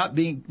 We're not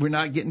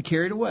getting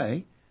carried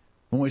away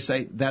when we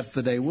say that's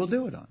the day we'll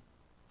do it on.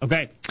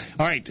 Okay.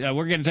 All right.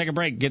 We're going to take a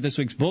break, get this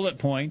week's bullet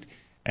point,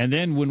 and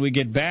then when we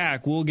get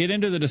back, we'll get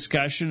into the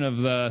discussion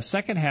of the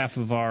second half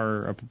of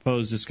our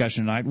proposed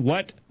discussion tonight.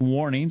 What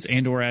warnings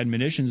and or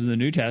admonitions in the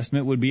New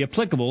Testament would be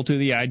applicable to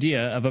the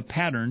idea of a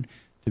pattern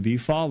to be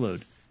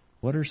followed?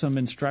 What are some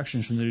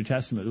instructions from the New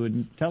Testament that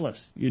would tell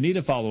us you need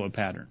to follow a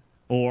pattern?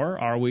 Or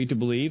are we to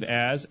believe,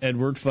 as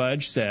Edward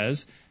Fudge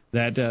says,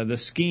 that the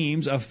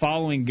schemes of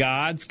following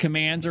God's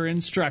commands or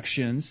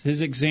instructions,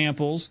 his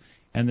examples,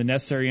 and the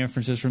necessary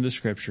inferences from the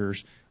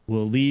Scriptures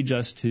will lead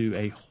us to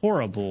a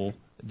horrible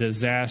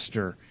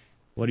disaster?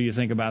 What do you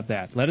think about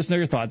that? Let us know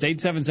your thoughts.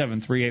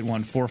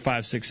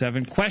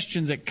 877-381-4567.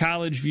 Questions at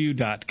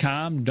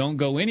collegeview.com. Don't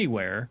go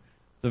anywhere.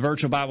 The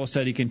virtual Bible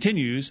study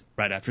continues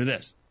right after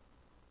this.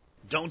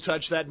 Don't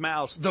touch that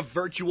mouse. The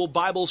virtual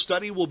Bible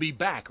study will be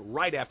back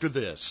right after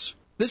this.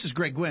 This is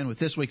Greg Gwynn with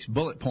this week's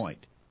bullet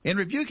point. In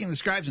rebuking the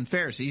scribes and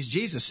Pharisees,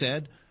 Jesus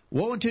said,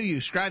 Woe unto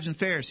you, scribes and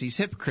Pharisees,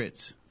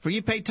 hypocrites! For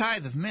ye pay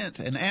tithe of mint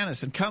and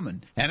anise and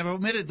cumin, and have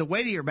omitted the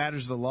weightier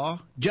matters of the law,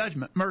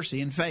 judgment,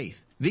 mercy, and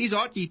faith. These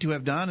ought ye to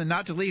have done, and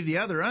not to leave the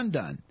other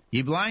undone.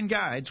 Ye blind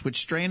guides, which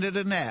strain at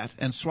a gnat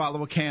and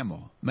swallow a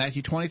camel.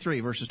 Matthew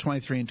 23, verses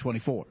 23 and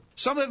 24.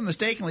 Some have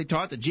mistakenly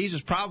taught that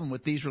Jesus' problem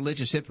with these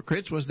religious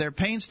hypocrites was their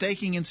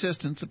painstaking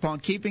insistence upon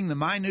keeping the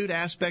minute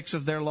aspects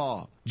of their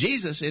law.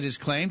 Jesus, it is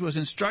claimed, was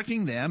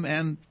instructing them,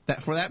 and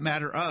that for that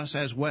matter us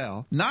as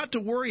well, not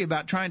to worry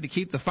about trying to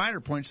keep the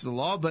finer points of the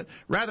law, but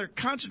rather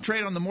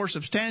concentrate on the more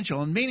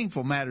substantial and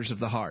meaningful matters of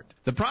the heart.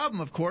 The problem,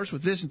 of course,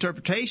 with this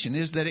interpretation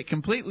is that it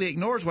completely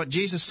ignores what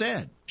Jesus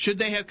said. Should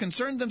they have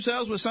concerned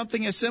themselves with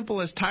something as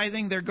simple as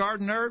tithing their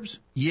garden herbs?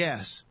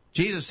 Yes.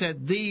 Jesus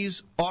said,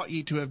 these ought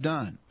ye to have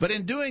done. But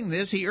in doing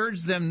this, he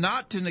urged them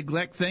not to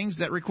neglect things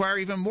that require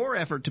even more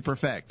effort to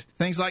perfect.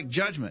 Things like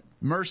judgment,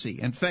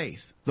 mercy, and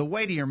faith, the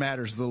weightier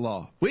matters of the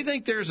law. We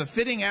think there is a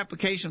fitting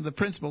application of the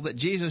principle that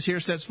Jesus here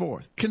sets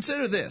forth.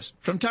 Consider this.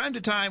 From time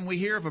to time, we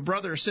hear of a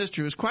brother or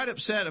sister who is quite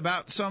upset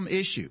about some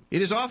issue.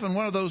 It is often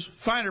one of those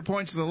finer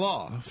points of the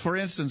law. For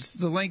instance,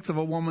 the length of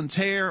a woman's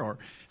hair, or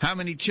how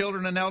many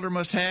children an elder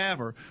must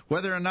have, or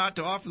whether or not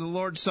to offer the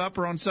Lord's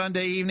Supper on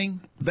Sunday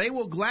evening. They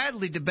will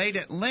gladly debate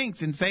at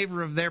length in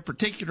favor of their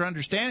particular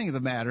understanding of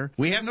the matter.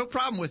 We have no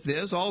problem with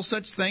this. All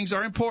such things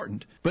are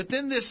important. But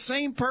then this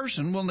same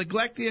person will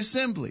neglect the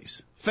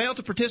assemblies, fail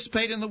to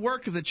participate in the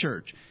work of the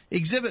church,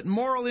 exhibit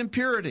moral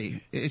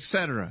impurity,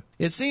 etc.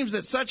 It seems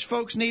that such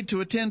folks need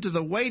to attend to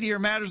the weightier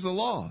matters of the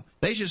law.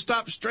 They should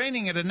stop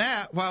straining at a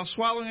gnat while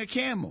swallowing a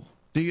camel.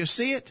 Do you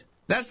see it?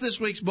 That's this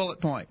week's bullet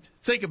point.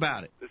 Think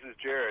about it. This is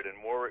Jared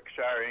in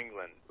Warwickshire,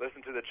 England.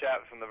 Listen to the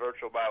chat from the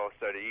virtual Bible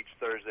study each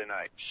Thursday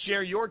night.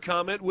 Share your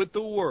comment with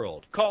the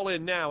world. Call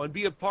in now and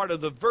be a part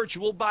of the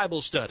virtual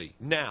Bible study.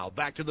 Now,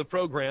 back to the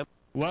program.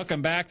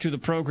 Welcome back to the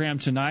program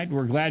tonight.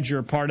 We're glad you're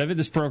a part of it.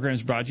 This program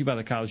is brought to you by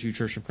the College View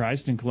Church of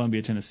Christ in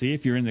Columbia, Tennessee.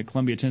 If you're in the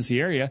Columbia, Tennessee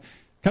area,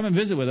 come and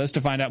visit with us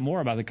to find out more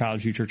about the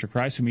College View Church of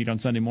Christ. We meet on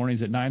Sunday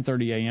mornings at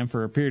 9:30 a.m.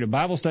 for a period of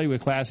Bible study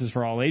with classes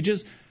for all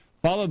ages,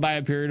 followed by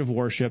a period of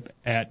worship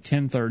at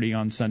 10:30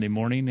 on Sunday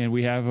morning. And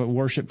we have a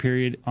worship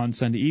period on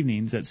Sunday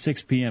evenings at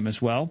 6 p.m.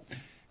 as well.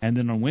 And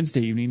then on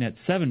Wednesday evening at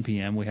 7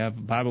 p.m., we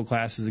have Bible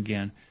classes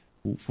again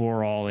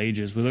for all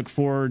ages. We look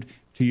forward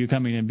to you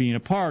coming and being a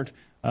part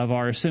of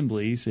our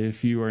assemblies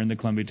if you are in the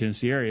Columbia,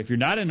 Tennessee area. If you're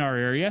not in our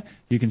area,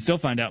 you can still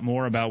find out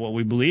more about what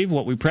we believe,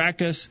 what we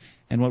practice,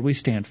 and what we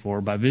stand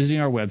for by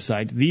visiting our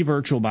website,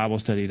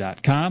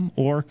 thevirtualbiblestudy.com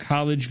or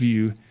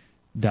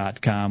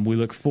collegeview.com. We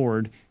look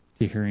forward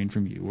to hearing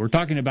from you. We're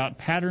talking about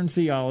pattern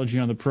theology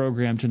on the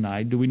program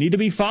tonight. Do we need to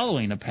be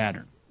following a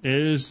pattern?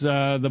 Is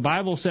the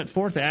Bible set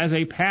forth as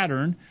a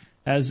pattern,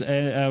 as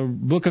a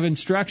book of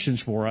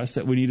instructions for us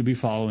that we need to be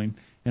following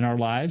in our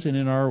lives and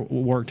in our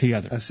work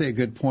together? I see a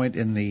good point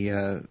in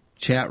the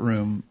chat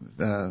room.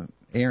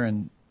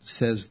 Aaron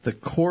says the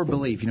core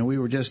belief. You know, we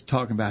were just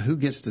talking about who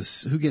gets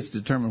to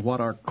determine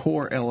what are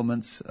core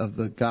elements of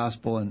the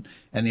gospel and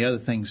the other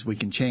things we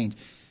can change.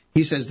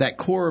 He says that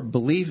core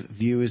belief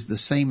view is the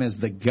same as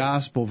the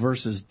gospel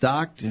versus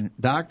doctrine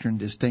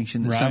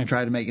distinction that some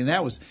try to make, and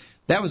that was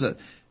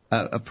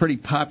a pretty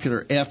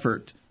popular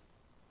effort.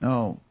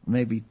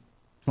 Maybe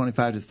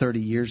 25 to 30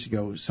 years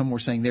ago. Some were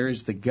saying there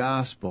is the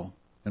gospel,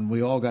 and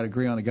we all got to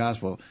agree on the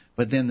gospel,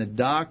 but then the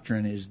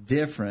doctrine is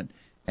different,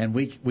 and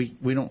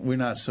we're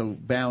not so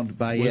bound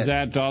by it. Was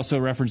that also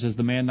referenced as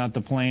the man, not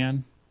the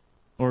plan?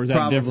 Or is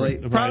that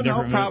different?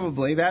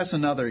 Probably. That's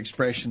another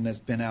expression that's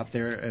been out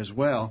there as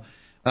well.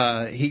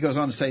 He goes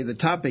on to say the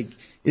topic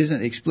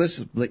isn't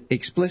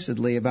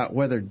explicitly about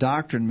whether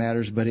doctrine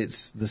matters, but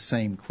it's the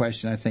same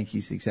question. I think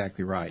he's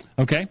exactly right.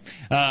 Okay.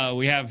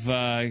 We have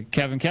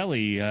Kevin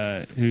Kelly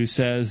who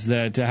says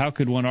that how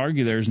could one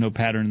argue there is no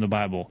pattern in the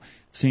Bible?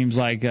 Seems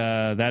like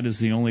that is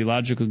the only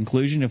logical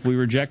conclusion if we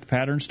reject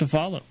patterns to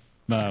follow.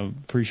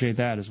 Appreciate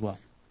that as well.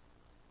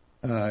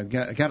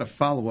 Got a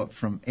follow-up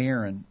from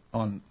Aaron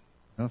on, I don't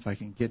know if I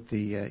can get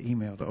the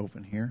email to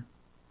open here.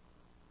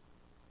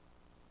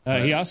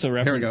 He also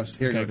referenced...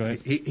 Here we go.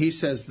 He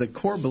says the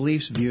core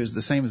beliefs view is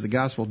the same as the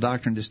gospel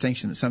doctrine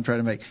distinction that some try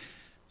to make.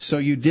 So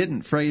you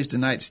didn't phrase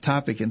tonight's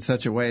topic in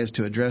such a way as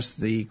to address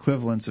the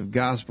equivalence of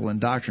gospel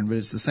and doctrine, but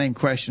it's the same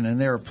question. And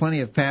there are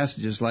plenty of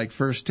passages like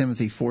 1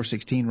 Timothy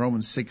 4:16,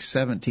 Romans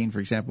 6:17, for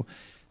example,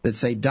 that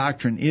say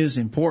doctrine is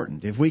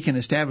important. If we can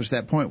establish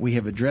that point, we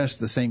have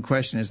addressed the same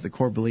question as the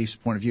core beliefs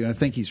point of view. And I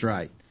think he's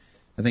right.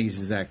 I think he's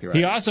exactly right.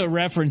 He also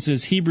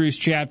references Hebrews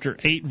chapter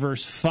 8,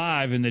 verse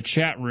 5 in the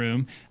chat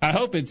room. I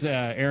hope it's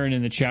Aaron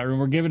in the chat room.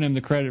 We're giving him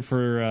the credit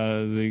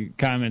for the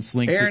comments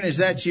linked. Aaron, is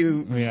that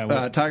you,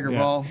 Tiger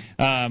Ball?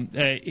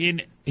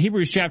 In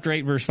Hebrews chapter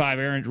 8, verse 5,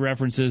 Aaron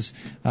references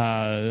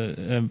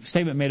a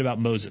statement made about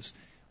Moses,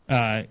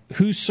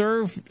 who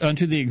served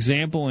unto the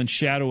example and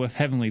shadow of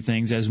heavenly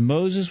things, as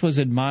Moses was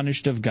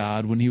admonished of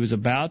God when he was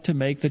about to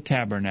make the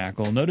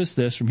tabernacle. Notice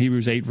this from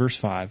Hebrews 8, verse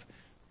 5.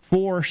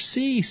 For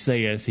see,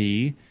 saith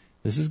he,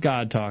 this is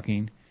God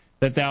talking,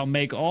 that thou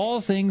make all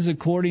things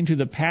according to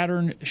the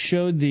pattern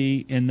showed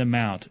thee in the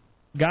mount.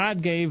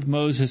 God gave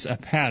Moses a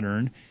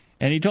pattern,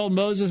 and he told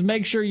Moses,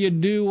 make sure you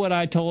do what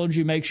I told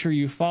you, make sure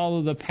you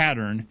follow the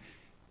pattern.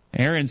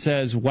 Aaron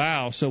says,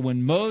 wow, so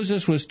when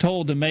Moses was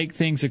told to make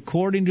things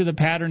according to the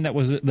pattern that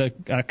was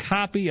a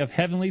copy of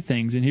heavenly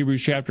things in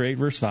Hebrews chapter 8,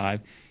 verse 5,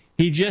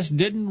 he just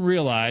didn't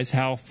realize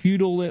how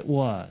futile it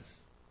was.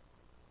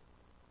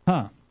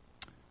 Huh.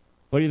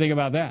 What do you think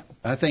about that?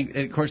 I think,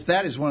 of course,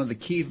 that is one of the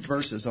key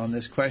verses on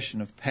this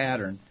question of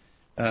pattern.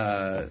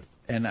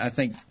 And I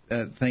think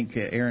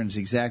Aaron's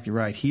exactly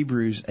right.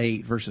 Hebrews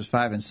 8, verses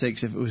 5 and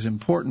 6, if it was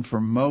important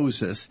for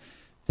Moses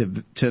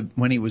to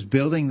when he was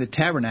building the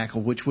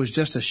tabernacle, which was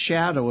just a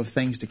shadow of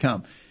things to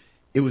come,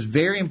 it was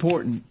very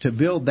important to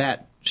build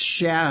that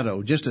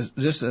shadow, just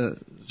a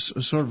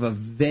sort of a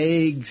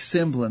vague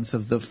semblance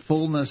of the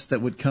fullness that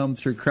would come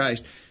through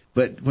Christ.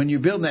 But when you're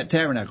building that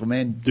tabernacle,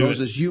 man,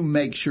 Moses, you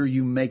make sure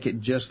you make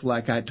it just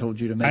like I told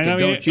you to make it.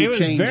 Don't you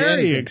change anything. It was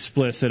very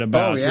explicit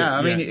about it. Oh, yeah.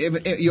 I mean,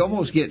 you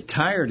almost get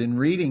tired in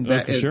reading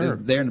that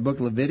there in the book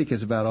of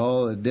Leviticus about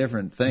all the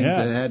different things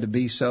that had to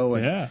be so.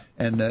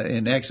 And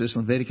in Exodus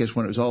and Leviticus,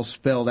 when it was all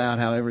spelled out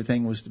how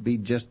everything was to be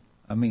just,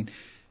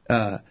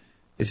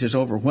 it's just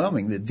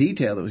overwhelming, the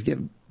detail that was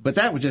given. But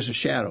that was just a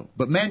shadow.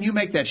 But, man, you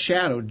make that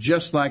shadow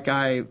just like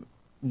I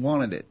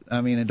wanted it.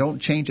 I mean, and don't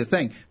change a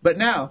thing. But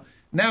now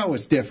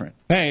it's different.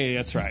 Hey,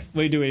 that's right.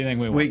 We do anything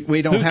we want.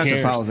 We don't have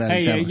to follow that.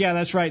 Hey, yeah,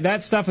 that's right.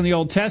 That stuff in the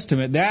Old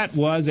Testament, that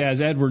was,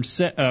 as Edward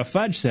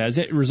Fudge says,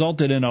 it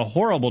resulted in a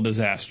horrible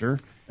disaster.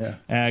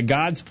 Yeah.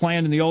 God's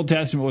plan in the Old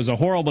Testament was a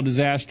horrible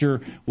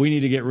disaster. We need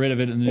to get rid of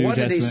it in the New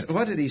Testament.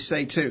 What did he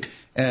say, too?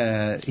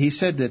 He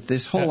said that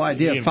this whole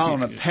idea of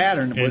following a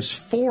pattern was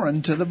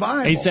foreign to the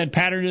Bible. He said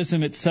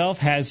patternism itself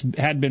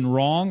had been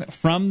wrong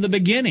from the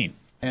beginning.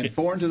 And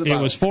foreign to the Bible.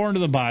 It was foreign to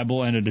the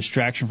Bible and a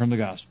distraction from the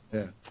gospel.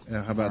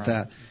 Yeah. How about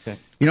that? Okay.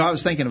 You know, I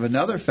was thinking of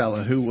another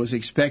fellow who was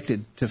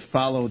expected to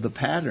follow the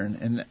pattern,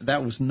 and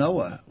that was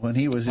Noah when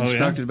he was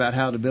instructed about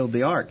how to build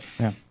the ark.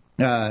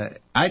 Yeah.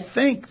 I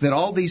think that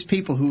all these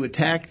people who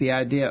attack the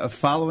idea of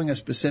following a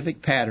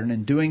specific pattern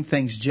and doing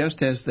things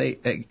just as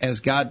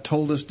God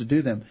told us to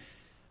do them,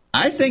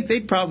 I think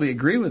they'd probably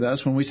agree with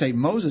us when we say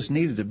Moses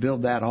needed to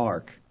build that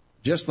ark,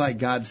 just like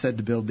God said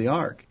to build the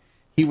ark.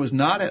 He was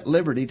not at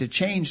liberty to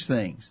change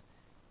things.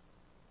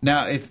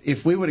 Now,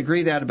 if we would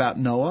agree that about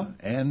Noah,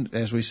 and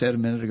as we said a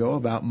minute ago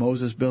about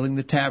Moses building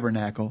the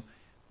tabernacle,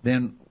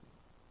 then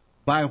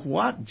by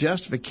what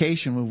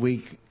justification would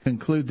we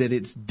conclude that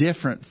it's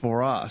different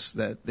for us,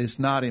 that it's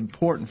not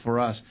important for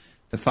us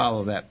to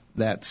follow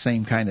that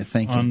same kind of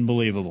thinking?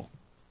 Unbelievable.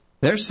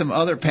 There's some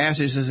other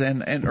passages,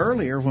 and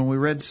earlier when we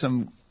read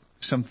some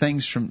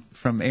things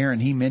from Aaron,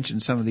 he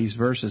mentioned some of these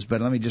verses, but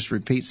let me just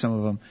repeat some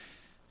of them.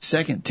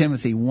 2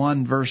 Timothy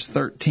 1, verse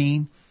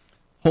 13,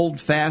 hold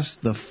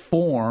fast the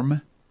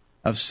form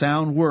of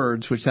sound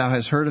words which thou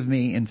hast heard of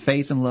me in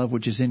faith and love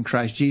which is in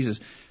Christ Jesus.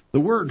 The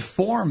word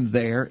form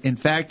there, in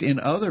fact, in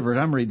other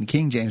versions, I'm reading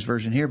King James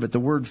Version here, but the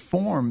word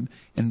form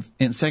in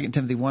 2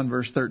 Timothy 1,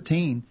 verse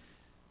 13,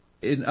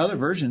 in other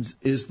versions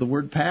is the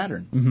word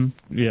pattern.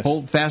 Mm-hmm. Yes.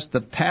 Hold fast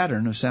the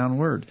pattern of sound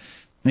word.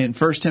 In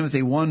 1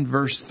 Timothy 1,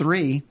 verse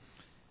 3,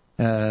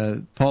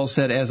 Paul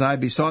said, as I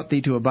besought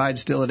thee to abide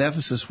still at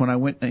Ephesus when I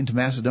went into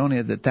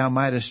Macedonia, that thou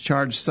mightest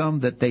charge some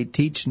that they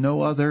teach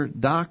no other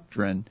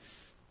doctrine.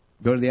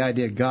 Go to the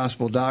idea of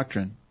gospel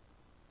doctrine.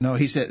 No,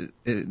 he said...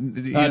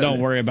 don't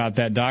worry about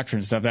that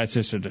doctrine stuff. That's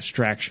just a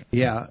distraction.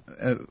 Yeah.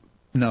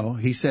 No,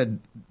 he said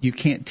you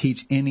can't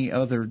teach any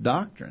other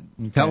doctrine.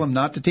 Okay. Tell them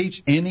not to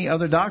teach any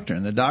other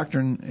doctrine. The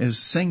doctrine is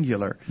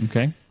singular.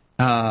 Okay.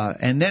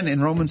 And then in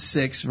Romans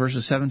 6,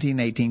 verses 17 and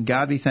 18,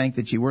 God be thanked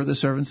that ye were the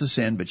servants of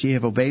sin, but ye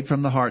have obeyed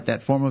from the heart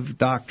that form of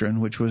doctrine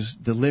which was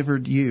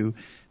delivered you.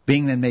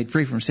 Being then made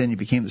free from sin, you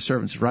became the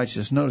servants of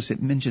righteousness. Notice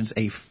it mentions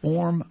a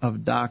form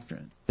of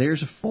doctrine.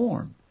 There's a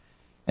form.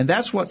 And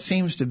that's what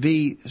seems to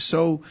be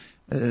so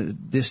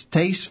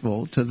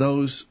distasteful to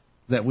those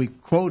that we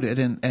quoted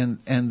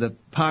and the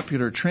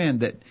popular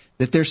trend that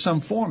there's some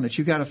form, that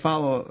you got to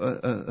follow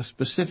a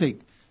specific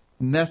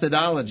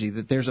methodology,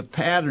 that there's a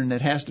pattern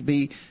that has to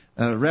be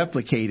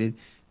replicated.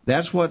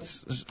 That's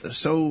what's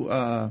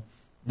so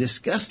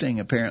disgusting,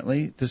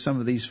 apparently, to some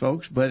of these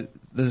folks. But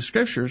the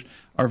Scriptures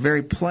are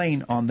very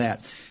plain on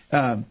that.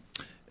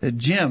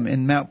 Jim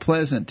in Mount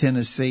Pleasant,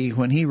 Tennessee,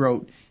 when he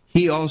wrote,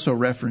 he also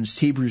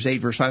referenced Hebrews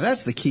 8, verse 5.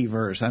 That's the key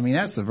verse. I mean,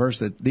 that's the verse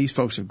that these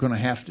folks are going to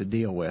have to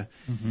deal with.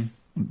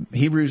 Mm-hmm.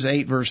 Hebrews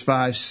 8, verse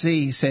 5,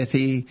 see, saith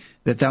he,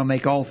 that thou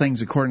make all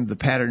things according to the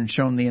pattern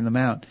shown thee in the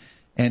mount.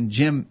 And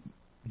Jim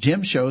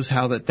shows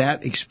how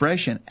that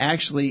expression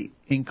actually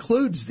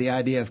includes the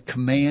idea of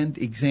command,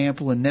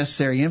 example, and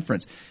necessary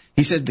inference.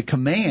 He said the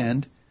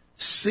command,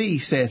 see,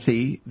 saith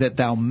he, that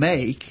thou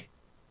make,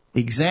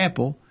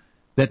 example,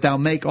 that thou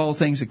make all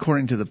things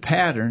according to the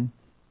pattern,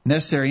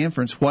 necessary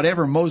inference.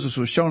 Whatever Moses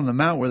was shown on the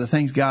mount were the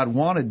things God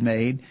wanted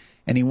made,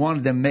 and he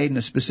wanted them made in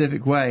a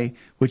specific way,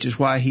 which is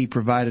why he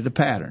provided a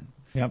pattern.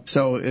 Yep.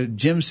 So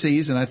Jim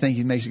sees, and I think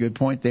he makes a good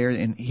point there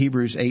in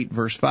Hebrews 8,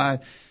 verse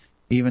 5,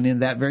 even in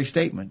that very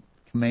statement,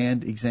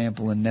 command,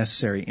 example, and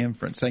necessary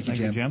inference. Thank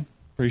you, Jim.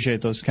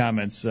 Appreciate those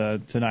comments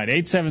tonight.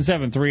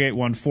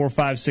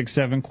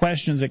 877-381-4567,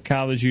 questions at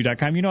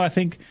collegeview.com. You know, I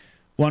think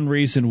one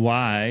reason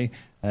why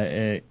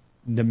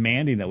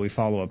demanding that we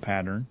follow a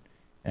pattern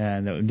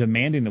and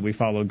demanding that we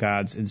follow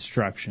God's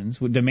instructions,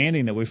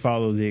 demanding that we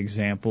follow the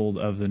example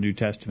of the New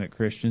Testament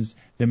Christians,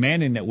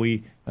 demanding that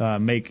we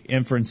make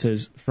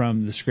inferences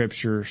from the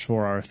Scriptures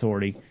for our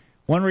authority.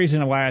 One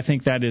reason why I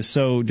think that is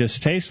so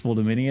distasteful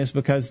to many is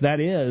because that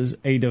is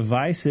a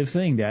divisive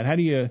thing, Dad. How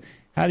do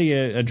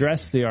you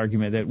address the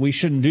argument that we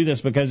shouldn't do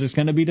this because it's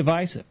going to be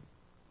divisive?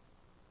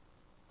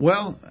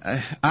 Well,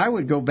 I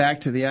would go back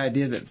to the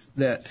idea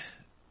that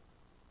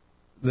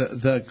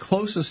the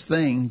closest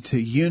thing to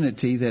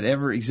unity that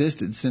ever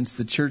existed since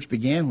the church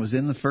began was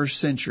in the first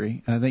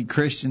century. I think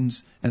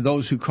Christians and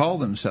those who call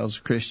themselves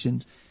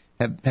Christians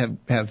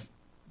have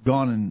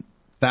gone in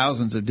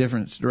thousands of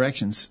different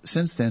directions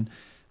since then.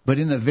 But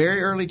in the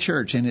very early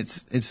church, and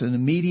it's an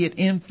immediate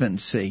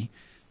infancy,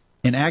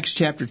 in Acts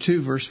chapter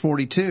 2, verse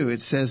 42,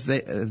 it says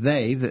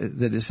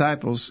the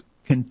disciples,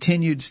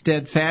 continued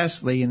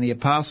steadfastly in the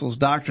apostles'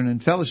 doctrine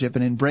and fellowship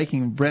and in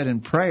breaking bread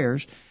and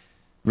prayers.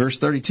 Verse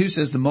 32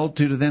 says the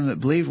multitude of them that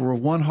believed were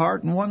of one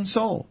heart and one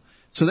soul.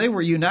 So they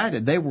were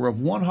united. They were of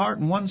one heart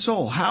and one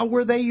soul. How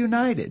were they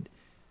united?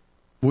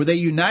 Were they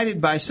united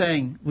by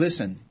saying,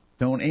 listen,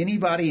 don't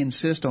anybody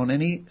insist on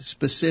any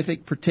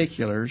specific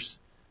particulars.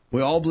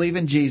 We all believe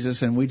in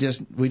Jesus, and we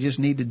just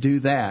need to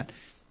do that.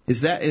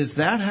 Is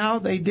that how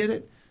they did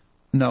it?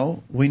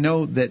 No. We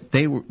know that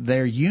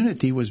their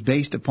unity was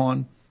based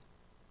upon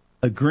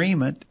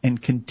agreement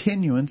and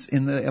continuance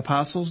in the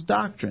apostles'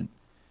 doctrine.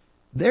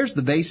 There's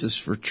the basis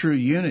for true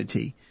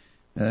unity.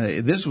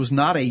 This was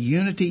not a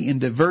unity in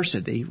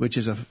diversity, which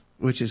is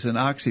an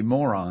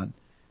oxymoron.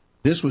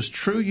 This was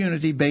true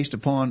unity based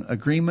upon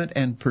agreement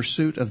and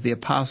pursuit of the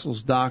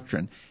apostles'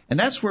 doctrine. And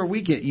that's where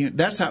we get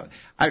that's how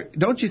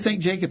don't you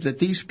think, Jacob, that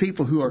these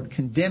people who are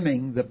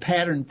condemning the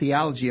pattern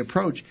theology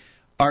approach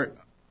are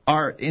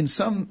in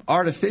some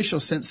artificial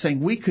sense saying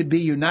we could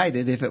be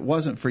united if it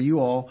wasn't for you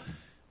all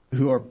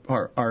who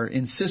are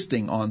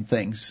insisting on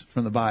things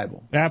from the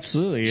Bible.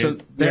 Absolutely. So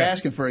they're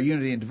asking for a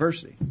unity and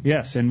diversity.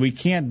 Yes, and we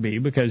can't be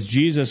because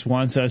Jesus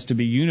wants us to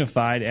be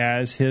unified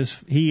as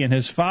He and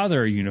His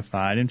Father are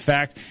unified. In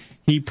fact,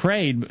 He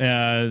prayed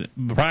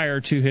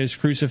prior to His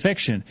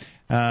crucifixion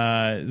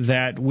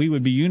that we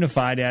would be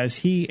unified as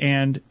He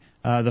and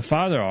the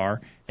Father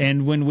are.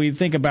 And when we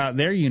think about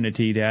their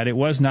unity, Dad, it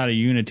was not a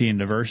unity in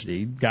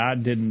diversity.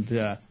 God didn't,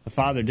 the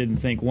Father didn't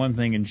think one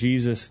thing and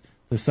Jesus,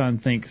 the Son,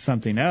 think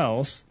something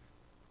else.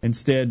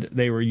 Instead,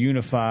 they were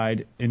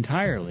unified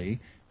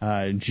entirely.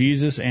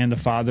 Jesus and the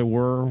Father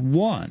were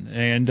one,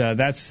 and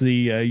that's the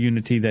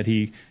unity that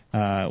He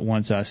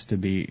wants us to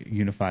be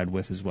unified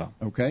with as well.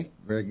 Okay,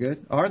 very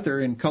good. Arthur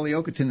in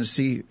Culleoka,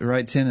 Tennessee,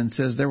 writes in and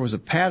says there was a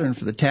pattern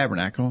for the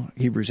tabernacle,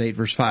 Hebrews 8,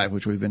 verse 5,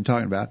 which we've been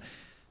talking about.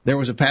 There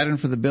was a pattern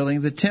for the building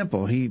of the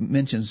temple. He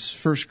mentions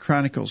 1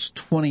 Chronicles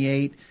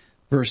 28,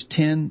 verse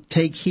 10,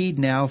 take heed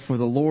now, for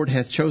the Lord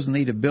hath chosen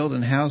thee to build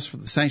an house for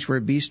the sanctuary.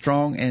 Be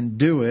strong and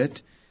do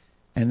it.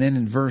 And then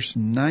in verse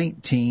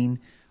 19,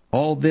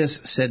 all this,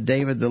 said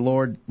David, the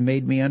Lord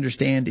made me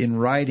understand in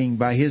writing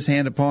by His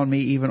hand upon me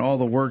even all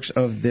the works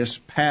of this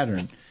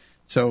pattern.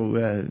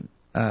 So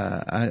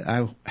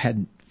I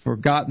had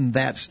forgotten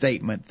that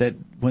statement, that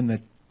when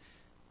the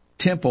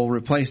temple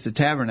replaced the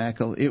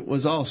tabernacle, it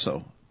was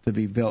also to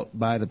be built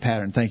by the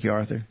pattern. Thank you,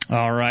 Arthur.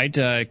 All right.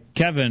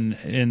 Kevin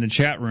in the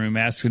chat room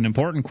asks an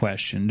important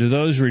question. Do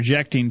those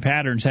rejecting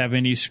patterns have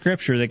any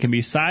scripture that can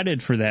be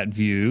cited for that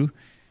view?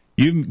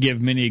 You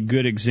give many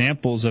good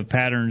examples of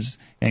patterns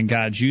and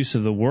God's use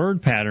of the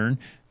word pattern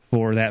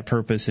for that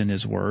purpose in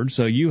His Word.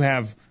 So you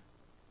have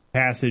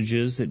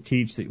passages that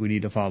teach that we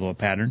need to follow a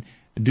pattern.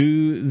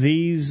 Do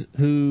these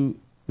who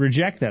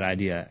reject that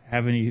idea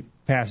have any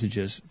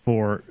passages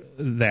for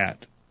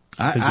that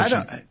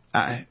position?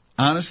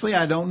 Honestly,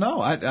 I don't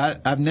know.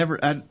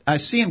 I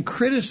see him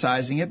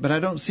criticizing it, but I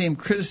don't see him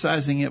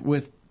criticizing it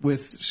with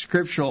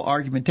scriptural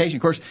argumentation.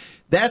 Of course,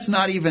 that's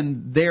not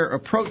even their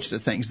approach to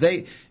things.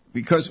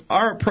 Because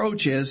our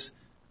approach is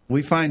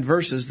we find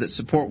verses that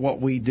support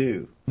what we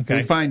do. Okay.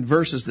 We find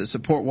verses that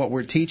support what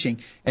we're teaching,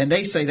 and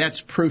they say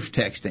that's proof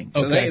texting.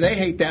 So they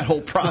hate that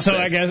whole process. So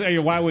I guess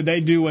why would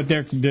they do what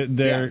they're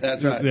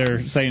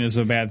saying is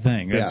a bad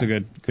thing? That's a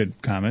good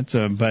comment.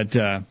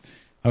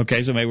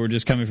 Okay, so maybe we're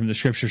just coming from the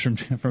scriptures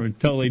from a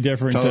totally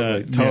different.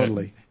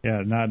 Totally.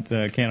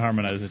 Can't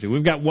harmonize the two.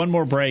 We've got one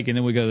more break, and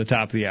then we go to the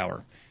top of the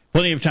hour.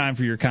 Plenty of time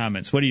for your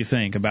comments. What do you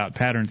think about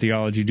pattern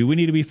theology? Do we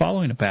need to be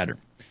following a pattern?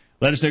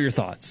 Let us know your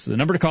thoughts. The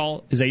number to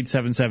call is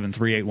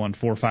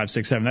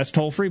 877-381-4567. That's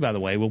toll-free, by the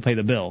way. We'll pay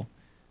the bill.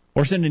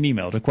 Or send an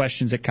email to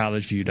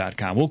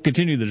questions@collegeview.com. We'll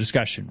continue the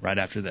discussion right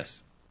after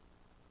this.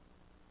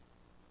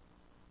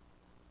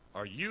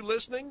 Are you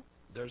listening?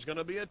 There's going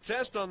to be a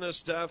test on this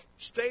stuff.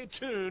 Stay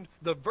tuned.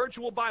 The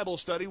virtual Bible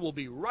study will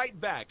be right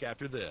back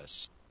after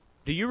this.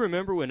 Do you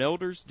remember when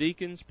elders,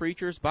 deacons,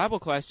 preachers, Bible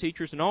class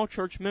teachers, and all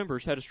church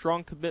members had a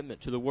strong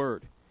commitment to the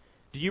Word?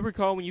 Do you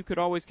recall when you could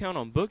always count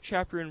on book,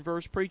 chapter, and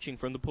verse preaching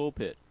from the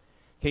pulpit?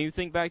 Can you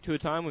think back to a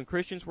time when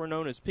Christians were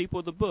known as people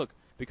of the book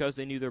because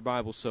they knew their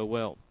Bible so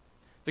well?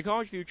 The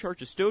College View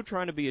Church is still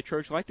trying to be a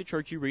church like the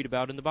church you read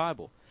about in the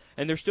Bible,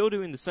 and they're still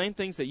doing the same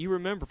things that you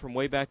remember from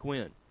way back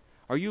when.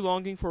 Are you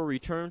longing for a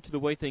return to the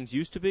way things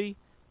used to be?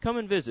 Come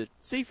and visit.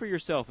 See for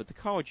yourself at the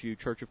College View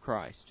Church of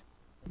Christ.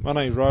 My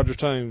name's Roger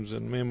Toombs,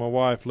 and me and my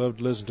wife love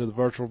to listen to the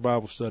virtual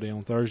Bible study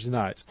on Thursday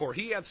nights. For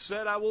he hath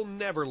said, I will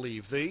never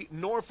leave thee,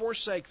 nor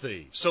forsake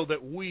thee, so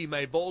that we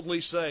may boldly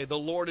say, the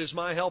Lord is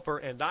my helper,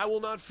 and I will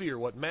not fear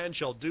what man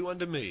shall do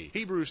unto me.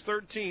 Hebrews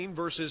 13,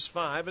 verses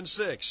 5 and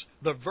 6.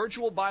 The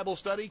virtual Bible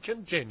study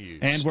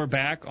continues. And we're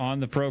back on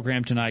the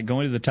program tonight,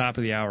 going to the top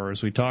of the hour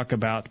as we talk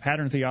about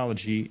pattern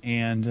theology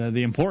and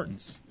the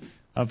importance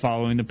of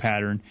following the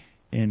pattern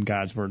in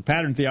God's Word.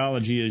 Pattern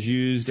theology is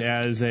used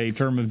as a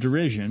term of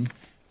derision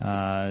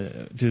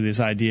to this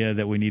idea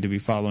that we need to be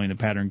following the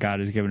pattern God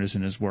has given us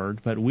in His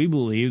Word. But we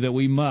believe that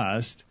we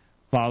must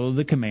follow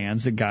the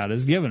commands that God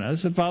has given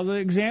us and follow the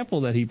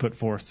example that He put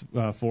forth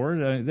for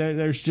it.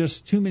 There's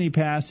just too many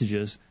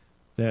passages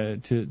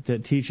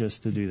that teach us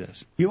to do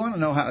this. You want to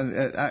know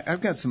how?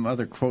 I've got some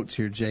other quotes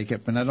here,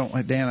 Jacob, and I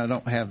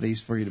don't have these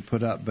for you to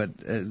put up, but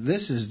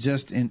this is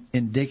just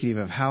indicative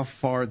of how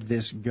far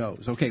this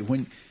goes. Okay,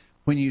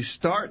 when you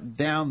start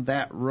down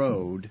that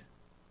road,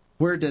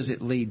 where does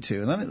it lead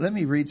to? Let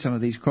me read some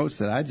of these quotes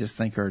that I just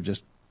think are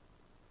just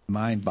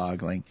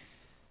mind-boggling.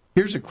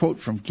 Here's a quote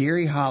from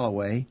Gary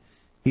Holloway.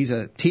 He's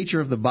a teacher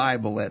of the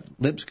Bible at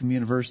Lipscomb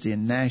University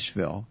in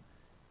Nashville,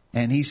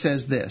 and he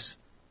says this: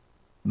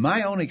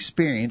 my own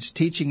experience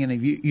teaching in a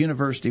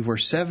university where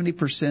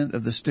 70%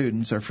 of the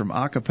students are from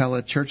a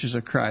cappella Churches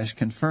of Christ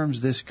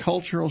confirms this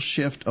cultural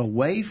shift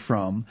away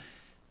from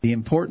the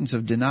importance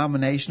of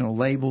denominational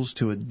labels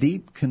to a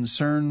deep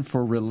concern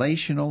for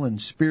relational and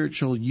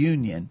spiritual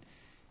union.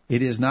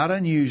 It is not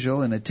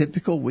unusual in a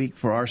typical week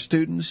for our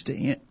students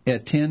to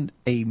attend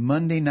a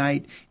Monday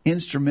night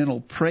instrumental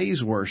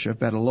praise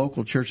worship at a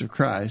local Church of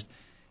Christ,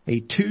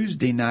 a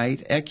Tuesday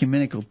night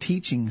ecumenical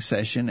teaching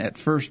session at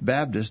First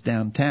Baptist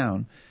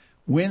downtown,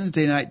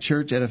 Wednesday night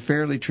church at a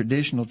fairly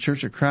traditional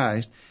Church of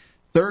Christ,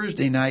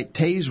 Thursday night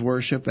Taze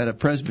worship at a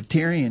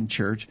Presbyterian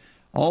church,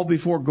 all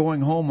before going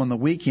home on the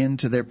weekend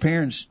to their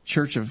parents'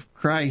 Church of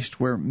Christ,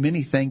 where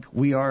many think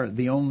we are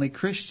the only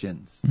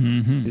Christians.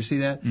 Mm-hmm. You see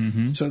that?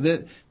 Mm-hmm. So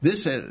that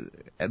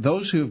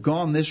those who have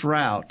gone this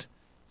route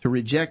to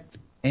reject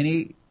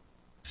any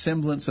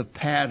semblance of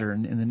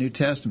pattern in the New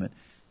Testament,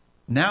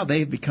 now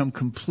they've become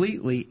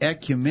completely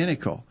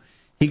ecumenical.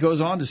 He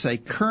goes on to say,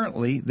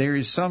 currently there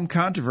is some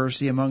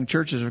controversy among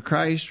Churches of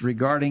Christ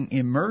regarding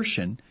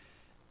immersion.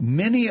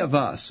 Many of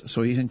us,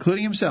 so he's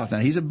including himself. Now,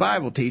 he's a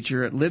Bible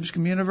teacher at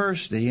Lipscomb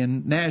University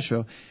in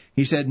Nashville.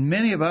 He said,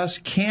 many of us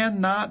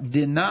cannot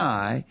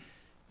deny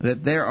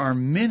that there are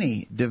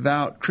many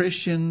devout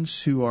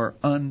Christians who are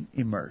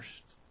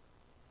unimmersed.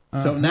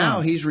 Uh-huh. So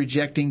now he's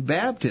rejecting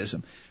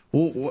baptism.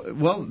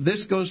 Well,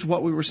 this goes to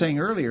what we were saying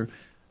earlier.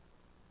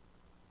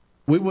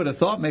 We would have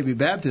thought maybe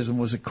baptism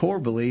was a core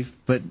belief,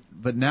 but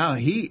now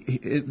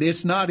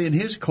it's not in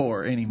his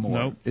core anymore.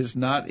 Nope. It's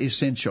not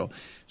essential.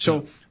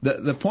 So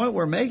the point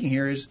we're making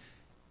here is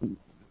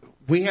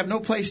we have no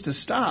place to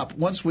stop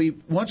once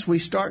we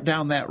start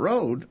down that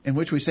road in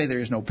which we say there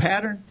is no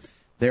pattern,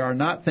 there are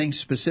not things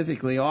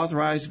specifically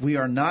authorized, we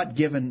are not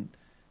given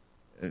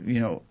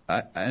an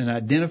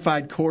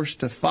identified course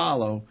to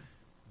follow.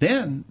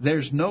 Then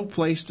there's no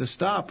place to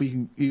stop.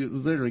 You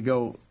literally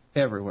go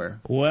everywhere.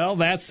 Well,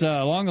 that's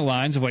along the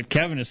lines of what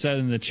Kevin has said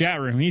in the chat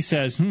room. He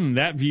says,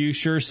 that view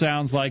sure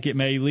sounds like it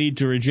may lead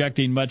to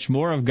rejecting much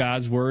more of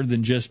God's Word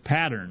than just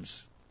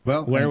patterns.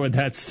 Well, where would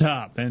that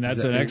stop? And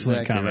that's an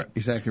excellent comment. Right,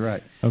 exactly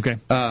right. Okay.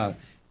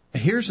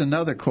 Here's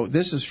another quote.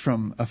 This is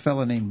from a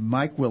fellow named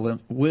Mike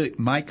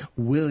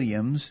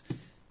Williams.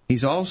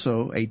 He's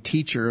also a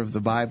teacher of the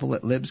Bible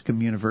at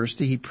Lipscomb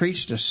University. He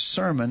preached a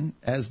sermon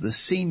as the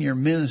senior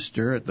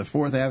minister at the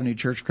Fourth Avenue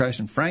Church of Christ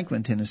in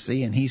Franklin,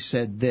 Tennessee, and he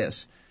said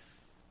this: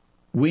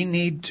 we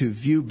need to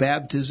view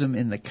baptism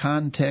in the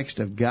context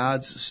of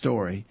God's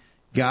story.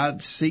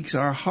 God seeks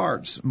our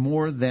hearts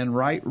more than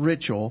rite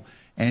ritual,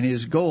 and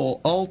His goal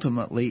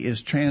ultimately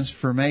is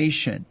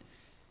transformation.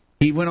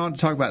 He went on to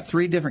talk about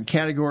 3 different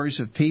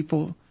categories of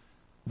people: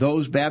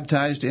 those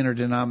baptized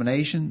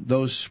interdenomination,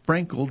 those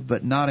sprinkled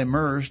but not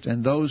immersed,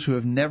 and those who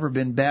have never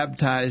been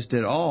baptized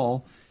at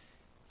all.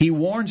 He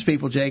warns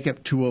people,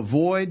 Jacob, to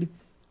avoid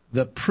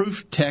the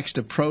proof text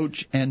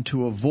approach and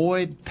to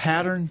avoid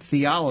pattern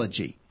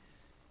theology.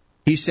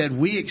 He said,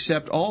 we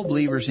accept all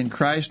believers in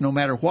Christ no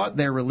matter what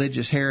their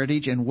religious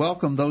heritage and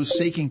welcome those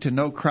seeking to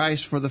know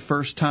Christ for the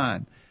first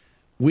time.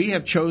 We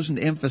have chosen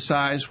to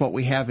emphasize what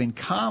we have in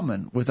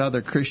common with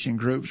other Christian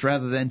groups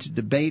rather than to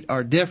debate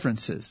our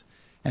differences.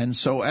 And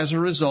so as a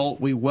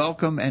result, we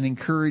welcome and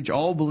encourage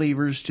all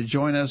believers to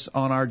join us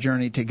on our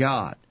journey to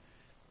God.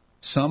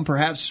 Some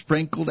perhaps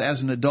sprinkled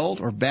as an adult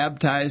or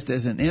baptized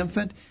as an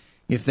infant.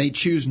 If they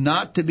choose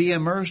not to be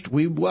immersed,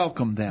 we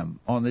welcome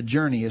them on the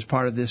journey as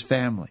part of this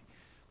family.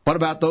 What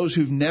about those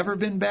who've never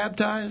been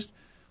baptized?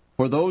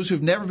 For those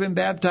who've never been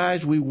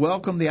baptized, we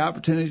welcome the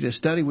opportunity to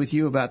study with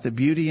you about the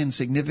beauty and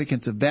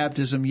significance of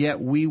baptism,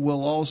 yet we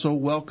will also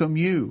welcome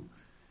you.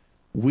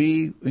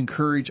 We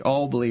encourage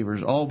all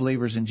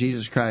believers in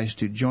Jesus Christ,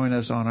 to join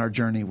us on our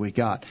journey with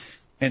God.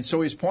 And so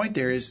his point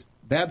there is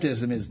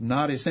baptism is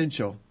not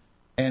essential,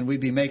 and we'd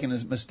be making a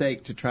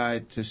mistake to try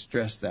to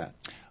stress that.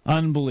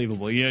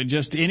 Unbelievable.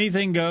 Just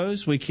anything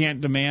goes. We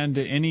can't demand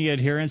any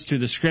adherence to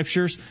the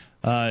Scriptures.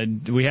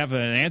 We have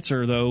an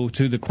answer, though,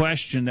 to the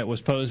question that was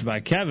posed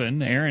by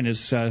Kevin. Aaron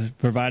has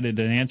provided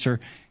an answer.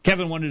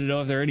 Kevin wanted to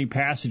know if there are any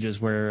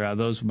passages where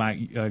those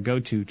might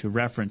go to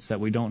reference that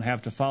we don't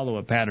have to follow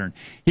a pattern.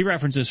 He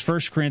references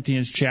 1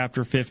 Corinthians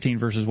chapter 15,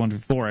 verses 1 through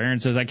 4.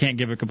 Aaron says, I can't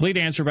give a complete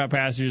answer about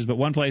passages, but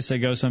one place they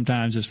go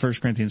sometimes is 1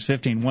 Corinthians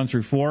 15, 1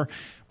 through 4,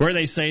 where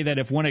they say that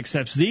if one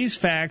accepts these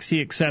facts,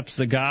 he accepts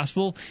the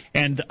gospel,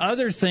 and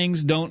other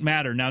things don't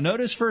matter. Now,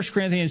 notice 1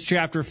 Corinthians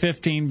chapter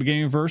 15,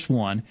 beginning of verse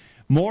 1.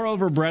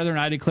 Moreover, brethren,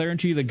 I declare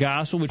unto you the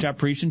gospel which I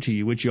preached unto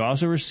you, which you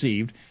also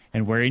received,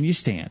 and wherein you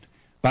stand,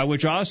 by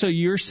which also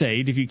you are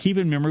saved, if you keep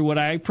in memory what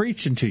I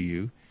preached unto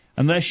you,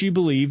 unless you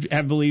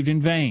have believed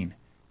in vain.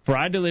 For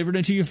I delivered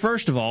unto you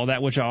first of all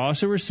that which I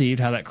also received,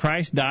 how that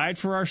Christ died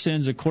for our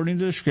sins according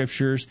to the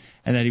Scriptures,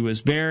 and that he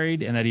was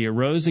buried, and that he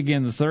arose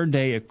again the third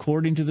day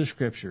according to the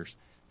Scriptures.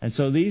 And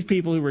so these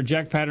people who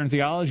reject pattern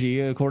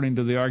theology, according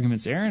to the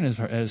arguments Aaron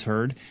has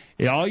heard,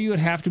 all you would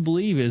have to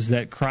believe is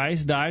that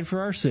Christ died for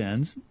our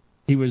sins,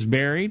 he was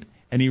buried,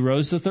 and he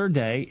rose the third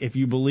day. If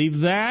you believe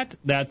that,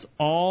 that's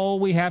all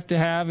we have to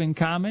have in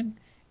common.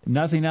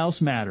 Nothing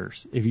else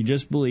matters. If you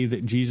just believe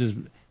that Jesus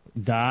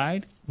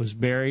died, was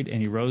buried,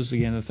 and he rose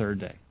again the third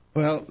day.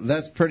 Well,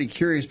 that's pretty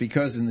curious,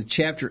 because in the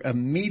chapter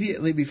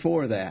immediately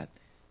before that,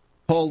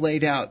 Paul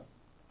laid out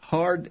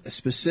hard,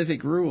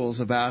 specific rules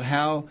about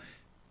how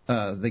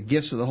the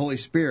gifts of the Holy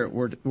Spirit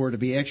were to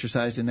be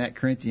exercised in that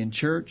Corinthian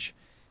church.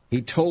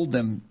 He told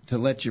them to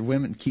let your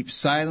women keep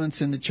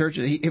silence in the church.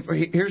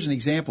 Here's an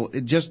example.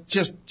 Just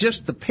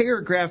the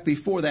paragraph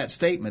before that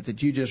statement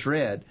that you just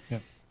read,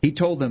 yep. He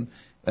told them,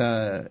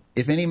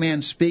 if any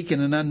man speak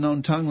in an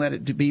unknown tongue, let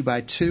it be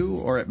by 2,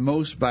 or at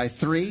most by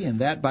 3, and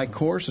that by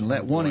course, and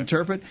let one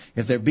interpret.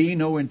 If there be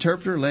no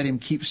interpreter, let him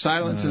keep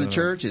silence in the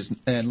church,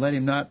 and let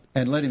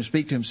him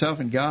speak to himself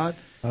and God.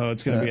 Oh,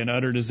 it's going to be an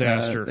utter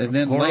disaster, and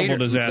then horrible later,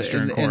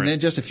 disaster in Corinth. And then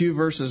just a few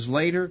verses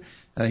later,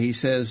 he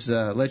says,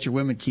 let your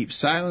women keep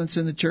silence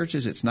in the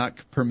churches. It's not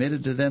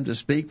permitted to them to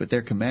speak, but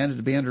they're commanded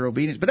to be under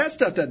obedience. But that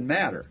stuff doesn't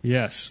matter.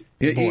 Yes.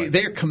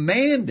 They're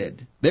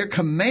commanded. They're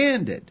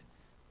commanded.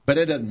 But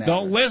it doesn't matter.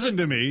 Don't listen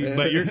to me,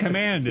 but you're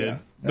commanded. Yeah.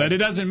 But it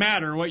doesn't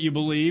matter what you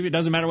believe. It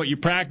doesn't matter what you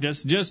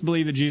practice. Just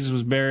believe that Jesus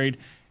was buried,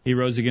 he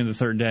rose again the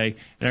third day,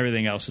 and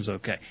everything else is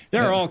okay.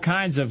 There are all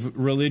kinds of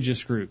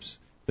religious groups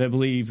that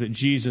believe that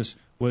Jesus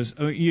was...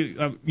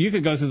 You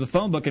could go through the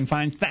phone book and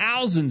find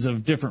thousands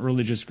of different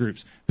religious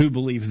groups who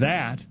believe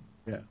that.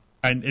 Yeah.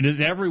 And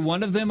is every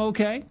one of them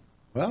okay?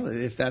 Well,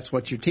 if that's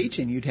what you're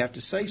teaching, you'd have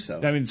to say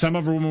so. I mean, some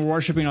of them are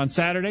worshiping on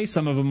Saturday.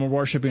 Some of them are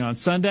worshiping on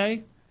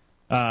Sunday.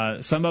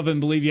 Some of them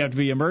believe you have to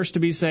be immersed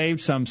to be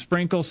saved. Some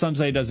sprinkle. Some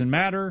say it doesn't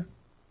matter.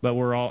 But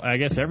I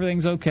guess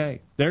everything's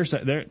okay.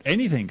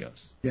 Anything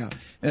goes. Yeah.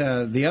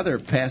 The other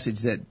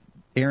passage that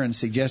Aaron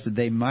suggested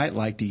they might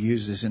like to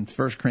use is in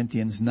 1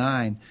 Corinthians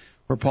 9,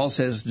 where Paul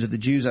says, to the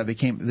Jews I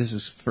became, this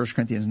is 1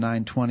 Corinthians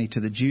 9:20, to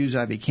the Jews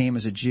I became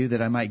as a Jew,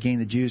 that I might gain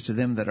the Jews. To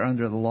them that are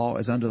under the law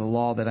as under the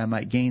law, that I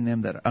might gain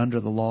them that are under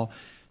the law.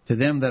 To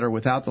them that are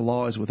without the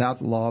law as without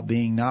the law,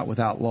 being not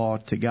without law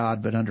to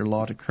God, but under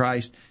law to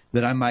Christ,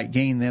 that I might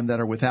gain them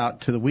that are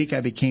without. To the weak I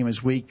became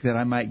as weak, that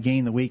I might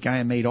gain the weak. I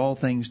am made all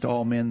things to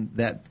all men,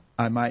 that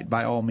I might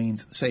by all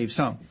means save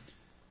some.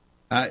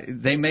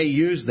 They may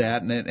use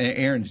that, and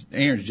Aaron's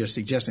just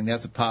suggesting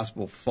that's a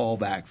possible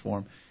fallback for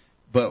them.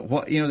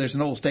 But there's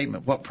an old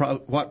statement: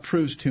 what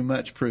proves too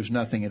much proves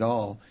nothing at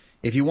all.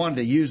 If you wanted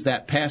to use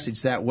that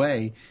passage that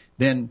way,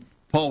 then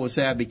Paul would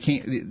say,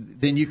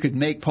 then you could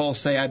make Paul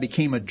say, I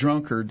became a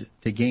drunkard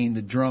to gain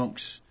the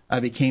drunks. I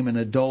became an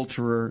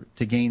adulterer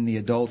to gain the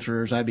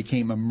adulterers. I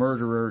became a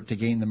murderer to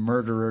gain the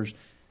murderers.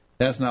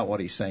 That's not what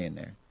he's saying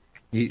there.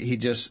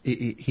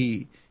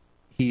 He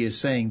is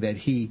saying that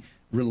he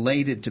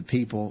related to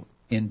people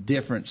in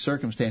different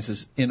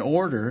circumstances in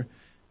order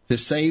to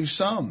save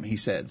some, he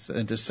said,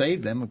 and to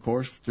save them, of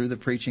course, through the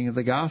preaching of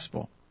the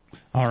gospel.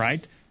 All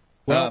right.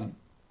 Well,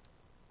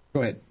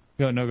 go ahead.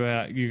 Go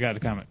ahead. You got a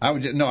comment. I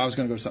was going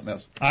to go to something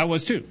else. I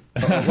was too.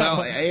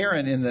 Well,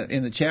 Aaron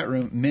in the chat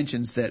room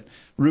mentions that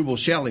Rubel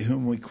Shelley,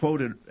 whom we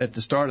quoted at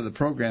the start of the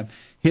program,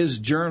 his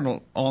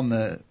journal on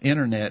the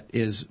internet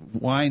is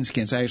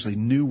Wineskins. Actually,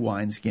 New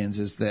Wineskins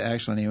is the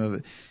actual name of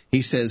it.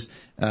 He says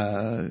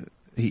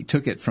he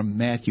took it from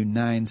Matthew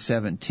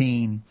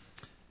 9:17,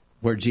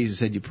 where Jesus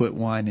said you put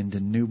wine into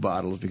new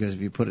bottles, because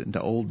if you put it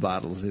into old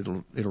bottles,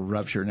 it'll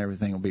rupture and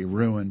everything will be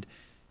ruined.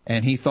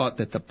 And he thought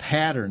that the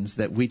patterns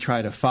that we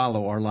try to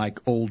follow are like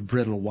old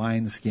brittle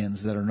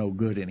wineskins that are no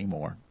good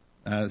anymore.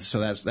 So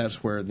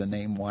that's where the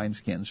name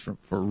Wineskins for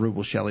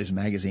Rubel Shelley's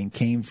magazine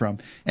came from.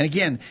 And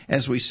again,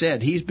 as we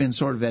said, he's been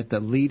sort of at the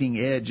leading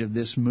edge of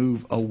this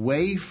move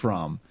away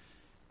from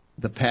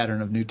the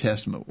pattern of New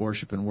Testament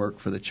worship and work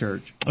for the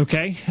church.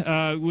 Okay.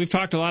 We've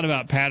talked a lot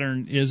about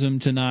patternism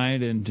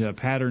tonight and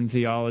pattern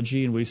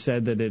theology, and we've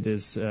said that it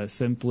is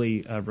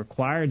simply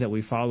required that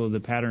we follow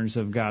the patterns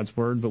of God's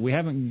Word, but we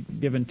haven't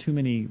given too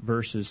many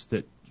verses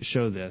that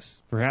show this.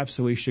 Perhaps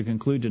we should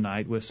conclude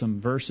tonight with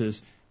some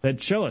verses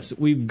that show us that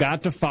we've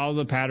got to follow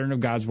the pattern of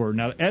God's Word.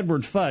 Now,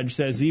 Edward Fudge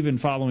says even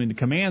following the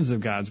commands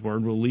of God's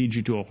Word will lead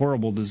you to a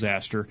horrible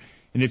disaster.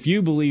 And if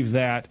you believe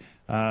that,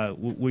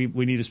 we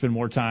need to spend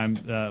more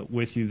time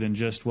with you than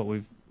just what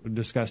we've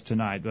discussed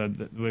tonight.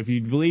 If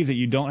you believe that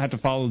you don't have to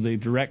follow the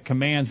direct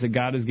commands that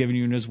God has given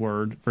you in His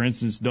Word, for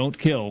instance, don't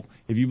kill,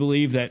 if you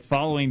believe that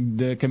following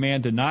the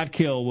command to not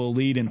kill will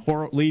lead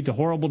to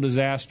horrible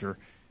disaster,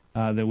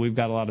 then we've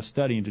got a lot of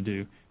studying to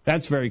do.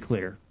 That's very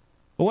clear.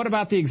 But what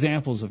about the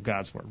examples of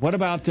God's Word? What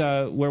about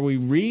where we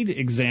read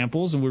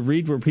examples and we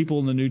read where people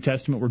in the New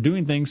Testament were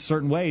doing things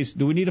certain ways?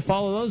 Do we need to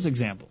follow those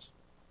examples?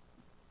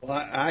 Well,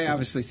 I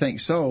obviously think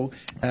so.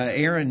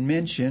 Aaron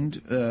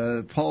mentioned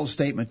Paul's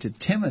statement to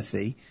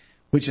Timothy,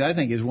 which I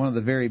think is one of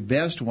the very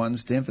best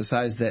ones to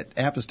emphasize that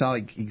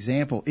apostolic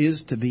example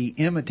is to be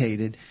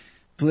imitated.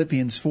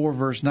 Philippians 4,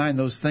 verse 9,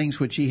 those things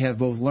which ye have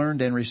both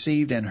learned and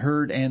received and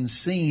heard and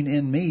seen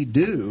in me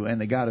do, and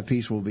the God of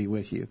peace will be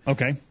with you.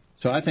 Okay.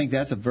 So I think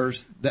that's a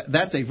verse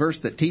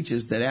that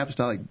teaches that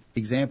apostolic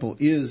example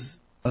is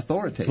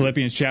authoritative.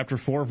 Philippians chapter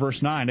 4,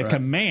 verse 9, a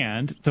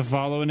command to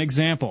follow an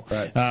example.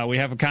 Right. We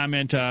have a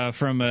comment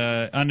from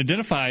an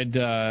unidentified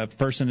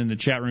person in the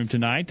chat room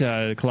tonight,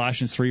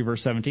 Colossians 3,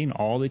 verse 17,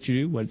 all that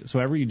you do,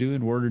 whatsoever you do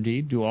in word or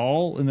deed, do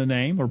all in the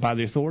name or by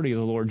the authority of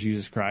the Lord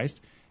Jesus Christ,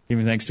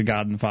 giving thanks to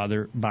God and the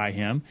Father by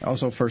Him.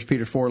 Also, 1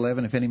 Peter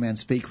 4:11, if any man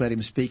speak, let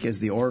him speak as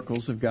the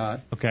oracles of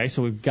God. Okay,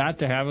 so we've got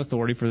to have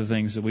authority for the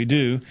things that we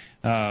do.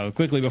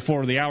 Quickly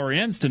before the hour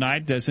ends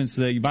tonight, since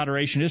the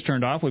moderation is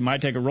turned off, we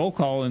might take a roll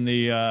call in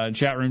the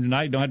chat room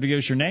tonight. You don't have to give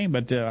us your name,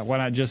 but why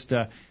not just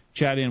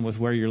chat in with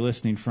where you're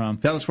listening from.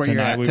 Tell us where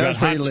tonight. you're at. We've Tell got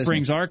us where Hot you're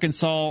Springs, listening.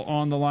 Arkansas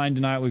on the line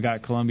tonight. We've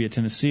got Columbia,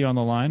 Tennessee on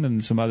the line,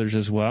 and some others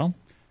as well.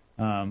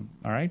 All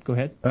right, go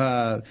ahead.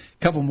 A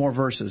couple more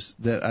verses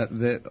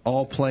that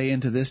all play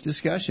into this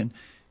discussion.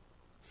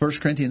 1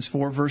 Corinthians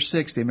 4, verse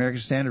 6, the American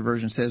Standard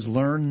Version says,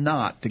 learn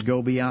not to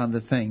go beyond the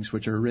things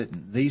which are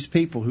written. These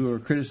people who are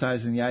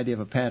criticizing the idea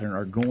of a pattern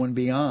are going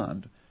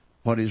beyond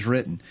what is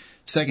written.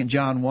 2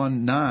 John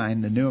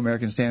 1:9, the New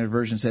American Standard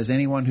Version says,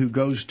 anyone who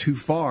goes too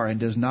far and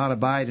does not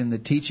abide in the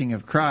teaching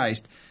of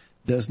Christ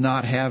does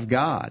not have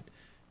God.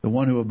 The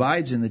one who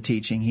abides in the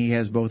teaching, he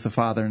has both the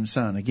Father and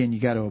Son. Again, you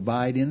got to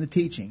abide in the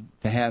teaching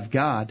to have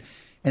God.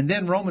 And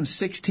then Romans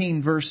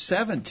 16, verse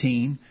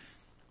 17,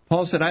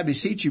 Paul said, I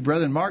beseech you,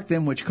 brethren, mark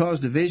them which cause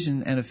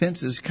division and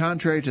offenses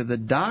contrary to the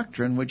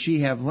doctrine which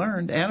ye have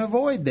learned, and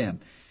avoid them.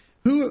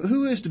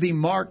 Who is to be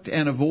marked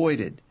and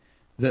avoided?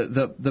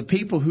 The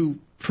people who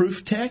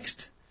proof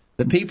text?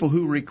 The people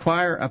who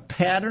require a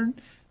pattern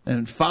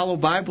and follow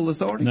Bible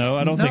authority? No,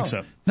 I don't think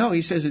so. No,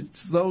 he says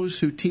it's those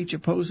who teach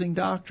opposing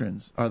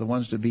doctrines are the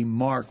ones to be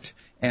marked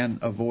and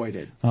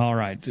avoided. All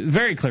right.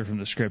 Very clear from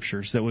the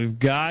Scriptures that we've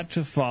got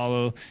to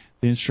follow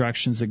the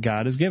instructions that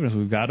God has given us.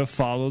 We've got to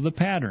follow the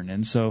pattern.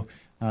 And so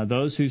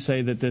those who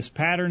say that this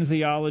pattern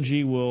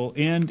theology will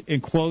end,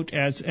 in quote,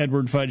 as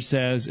Edward Fudge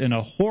says, in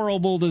a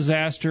horrible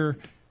disaster,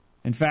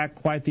 in fact,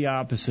 quite the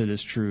opposite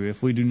is true.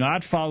 If we do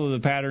not follow the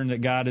pattern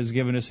that God has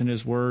given us in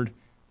His Word,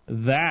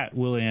 that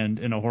will end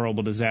in a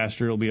horrible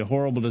disaster. It'll be a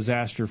horrible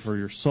disaster for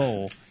your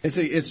soul.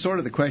 It's sort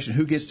of the question,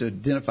 who gets to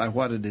identify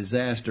what a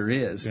disaster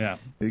is? Yeah.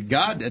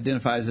 God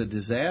identifies a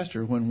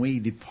disaster when we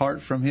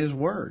depart from His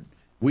Word.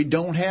 We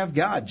don't have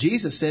God.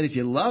 Jesus said, if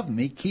you love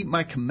me, keep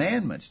my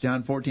commandments,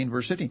 John 14,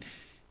 verse 15.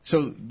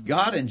 So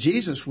God and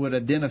Jesus would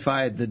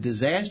identify the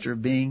disaster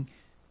being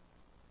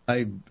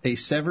a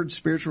severed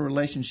spiritual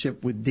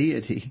relationship with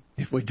deity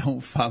if we don't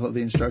follow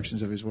the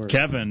instructions of His Word.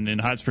 Kevin in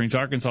Hot Springs,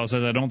 Arkansas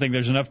says, I don't think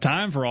there's enough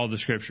time for all the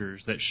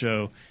Scriptures that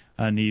show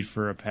a need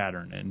for a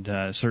pattern.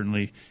 And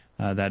certainly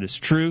that is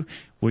true.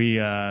 We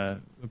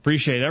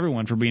appreciate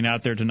everyone for being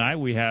out there tonight.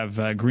 We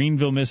have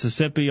Greenville,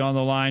 Mississippi on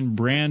the line,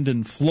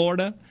 Brandon,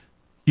 Florida,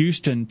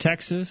 Houston,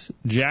 Texas,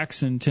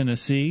 Jackson,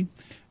 Tennessee,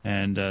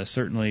 and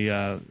certainly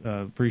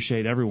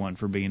appreciate everyone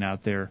for being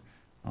out there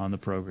on the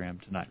program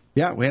tonight.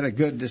 Yeah, we had a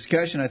good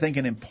discussion, I think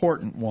an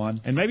important one.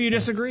 And maybe you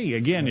disagree.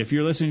 Again, if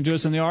you're listening to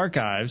us in the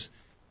archives,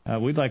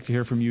 we'd like to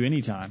hear from you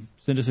anytime.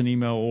 Send us an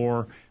email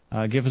or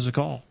give us a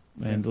call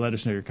and let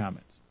us know your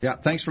comments. Yeah,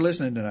 thanks for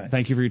listening tonight.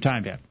 Thank you for your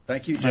time, Dan.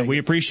 Thank you, Jacob. We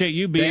appreciate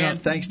you being Dan,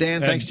 thanks,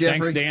 Dan. Thanks, Jeffrey.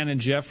 Thanks, Dan and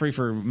Jeffrey,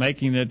 for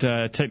making it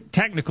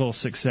technical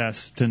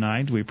success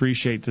tonight. We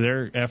appreciate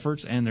their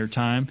efforts and their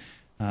time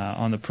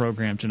on the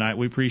program tonight.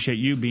 We appreciate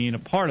you being a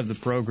part of the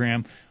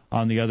program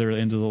on the other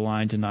end of the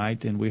line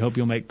tonight, and we hope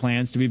you'll make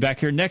plans to be back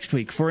here next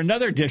week for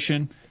another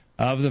edition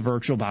of the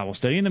Virtual Bible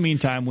Study. In the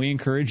meantime, we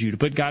encourage you to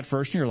put God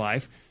first in your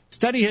life,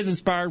 study His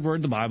inspired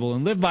Word, the Bible,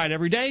 and live by it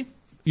every day.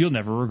 You'll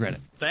never regret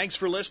it. Thanks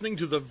for listening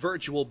to the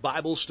Virtual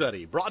Bible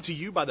Study, brought to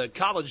you by the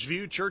College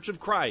View Church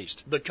of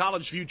Christ. The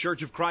College View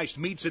Church of Christ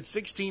meets at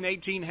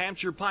 1618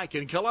 Hampshire Pike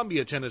in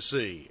Columbia,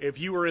 Tennessee. If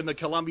you are in the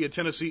Columbia,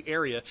 Tennessee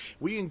area,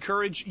 we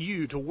encourage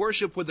you to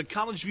worship with the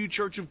College View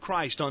Church of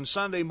Christ on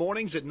Sunday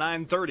mornings at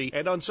 9:30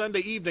 and on Sunday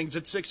evenings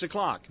at 6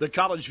 o'clock. The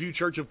College View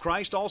Church of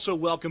Christ also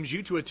welcomes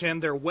you to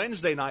attend their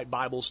Wednesday night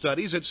Bible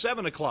studies at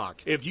 7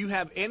 o'clock. If you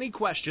have any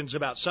questions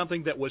about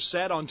something that was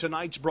said on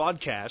tonight's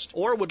broadcast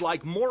or would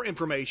like more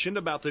information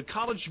about the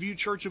College View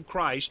Church of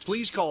Christ,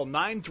 please call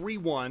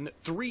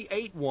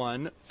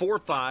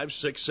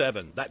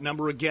 931-381-4567. That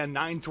number again,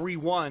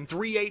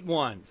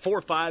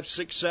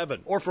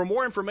 931-381-4567. Or for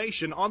more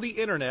information on the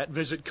internet,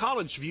 visit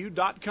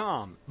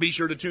collegeview.com. Be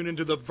sure to tune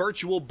into the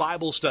Virtual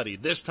Bible Study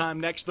this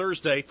time next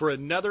Thursday for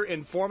another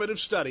informative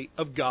study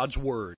of God's Word.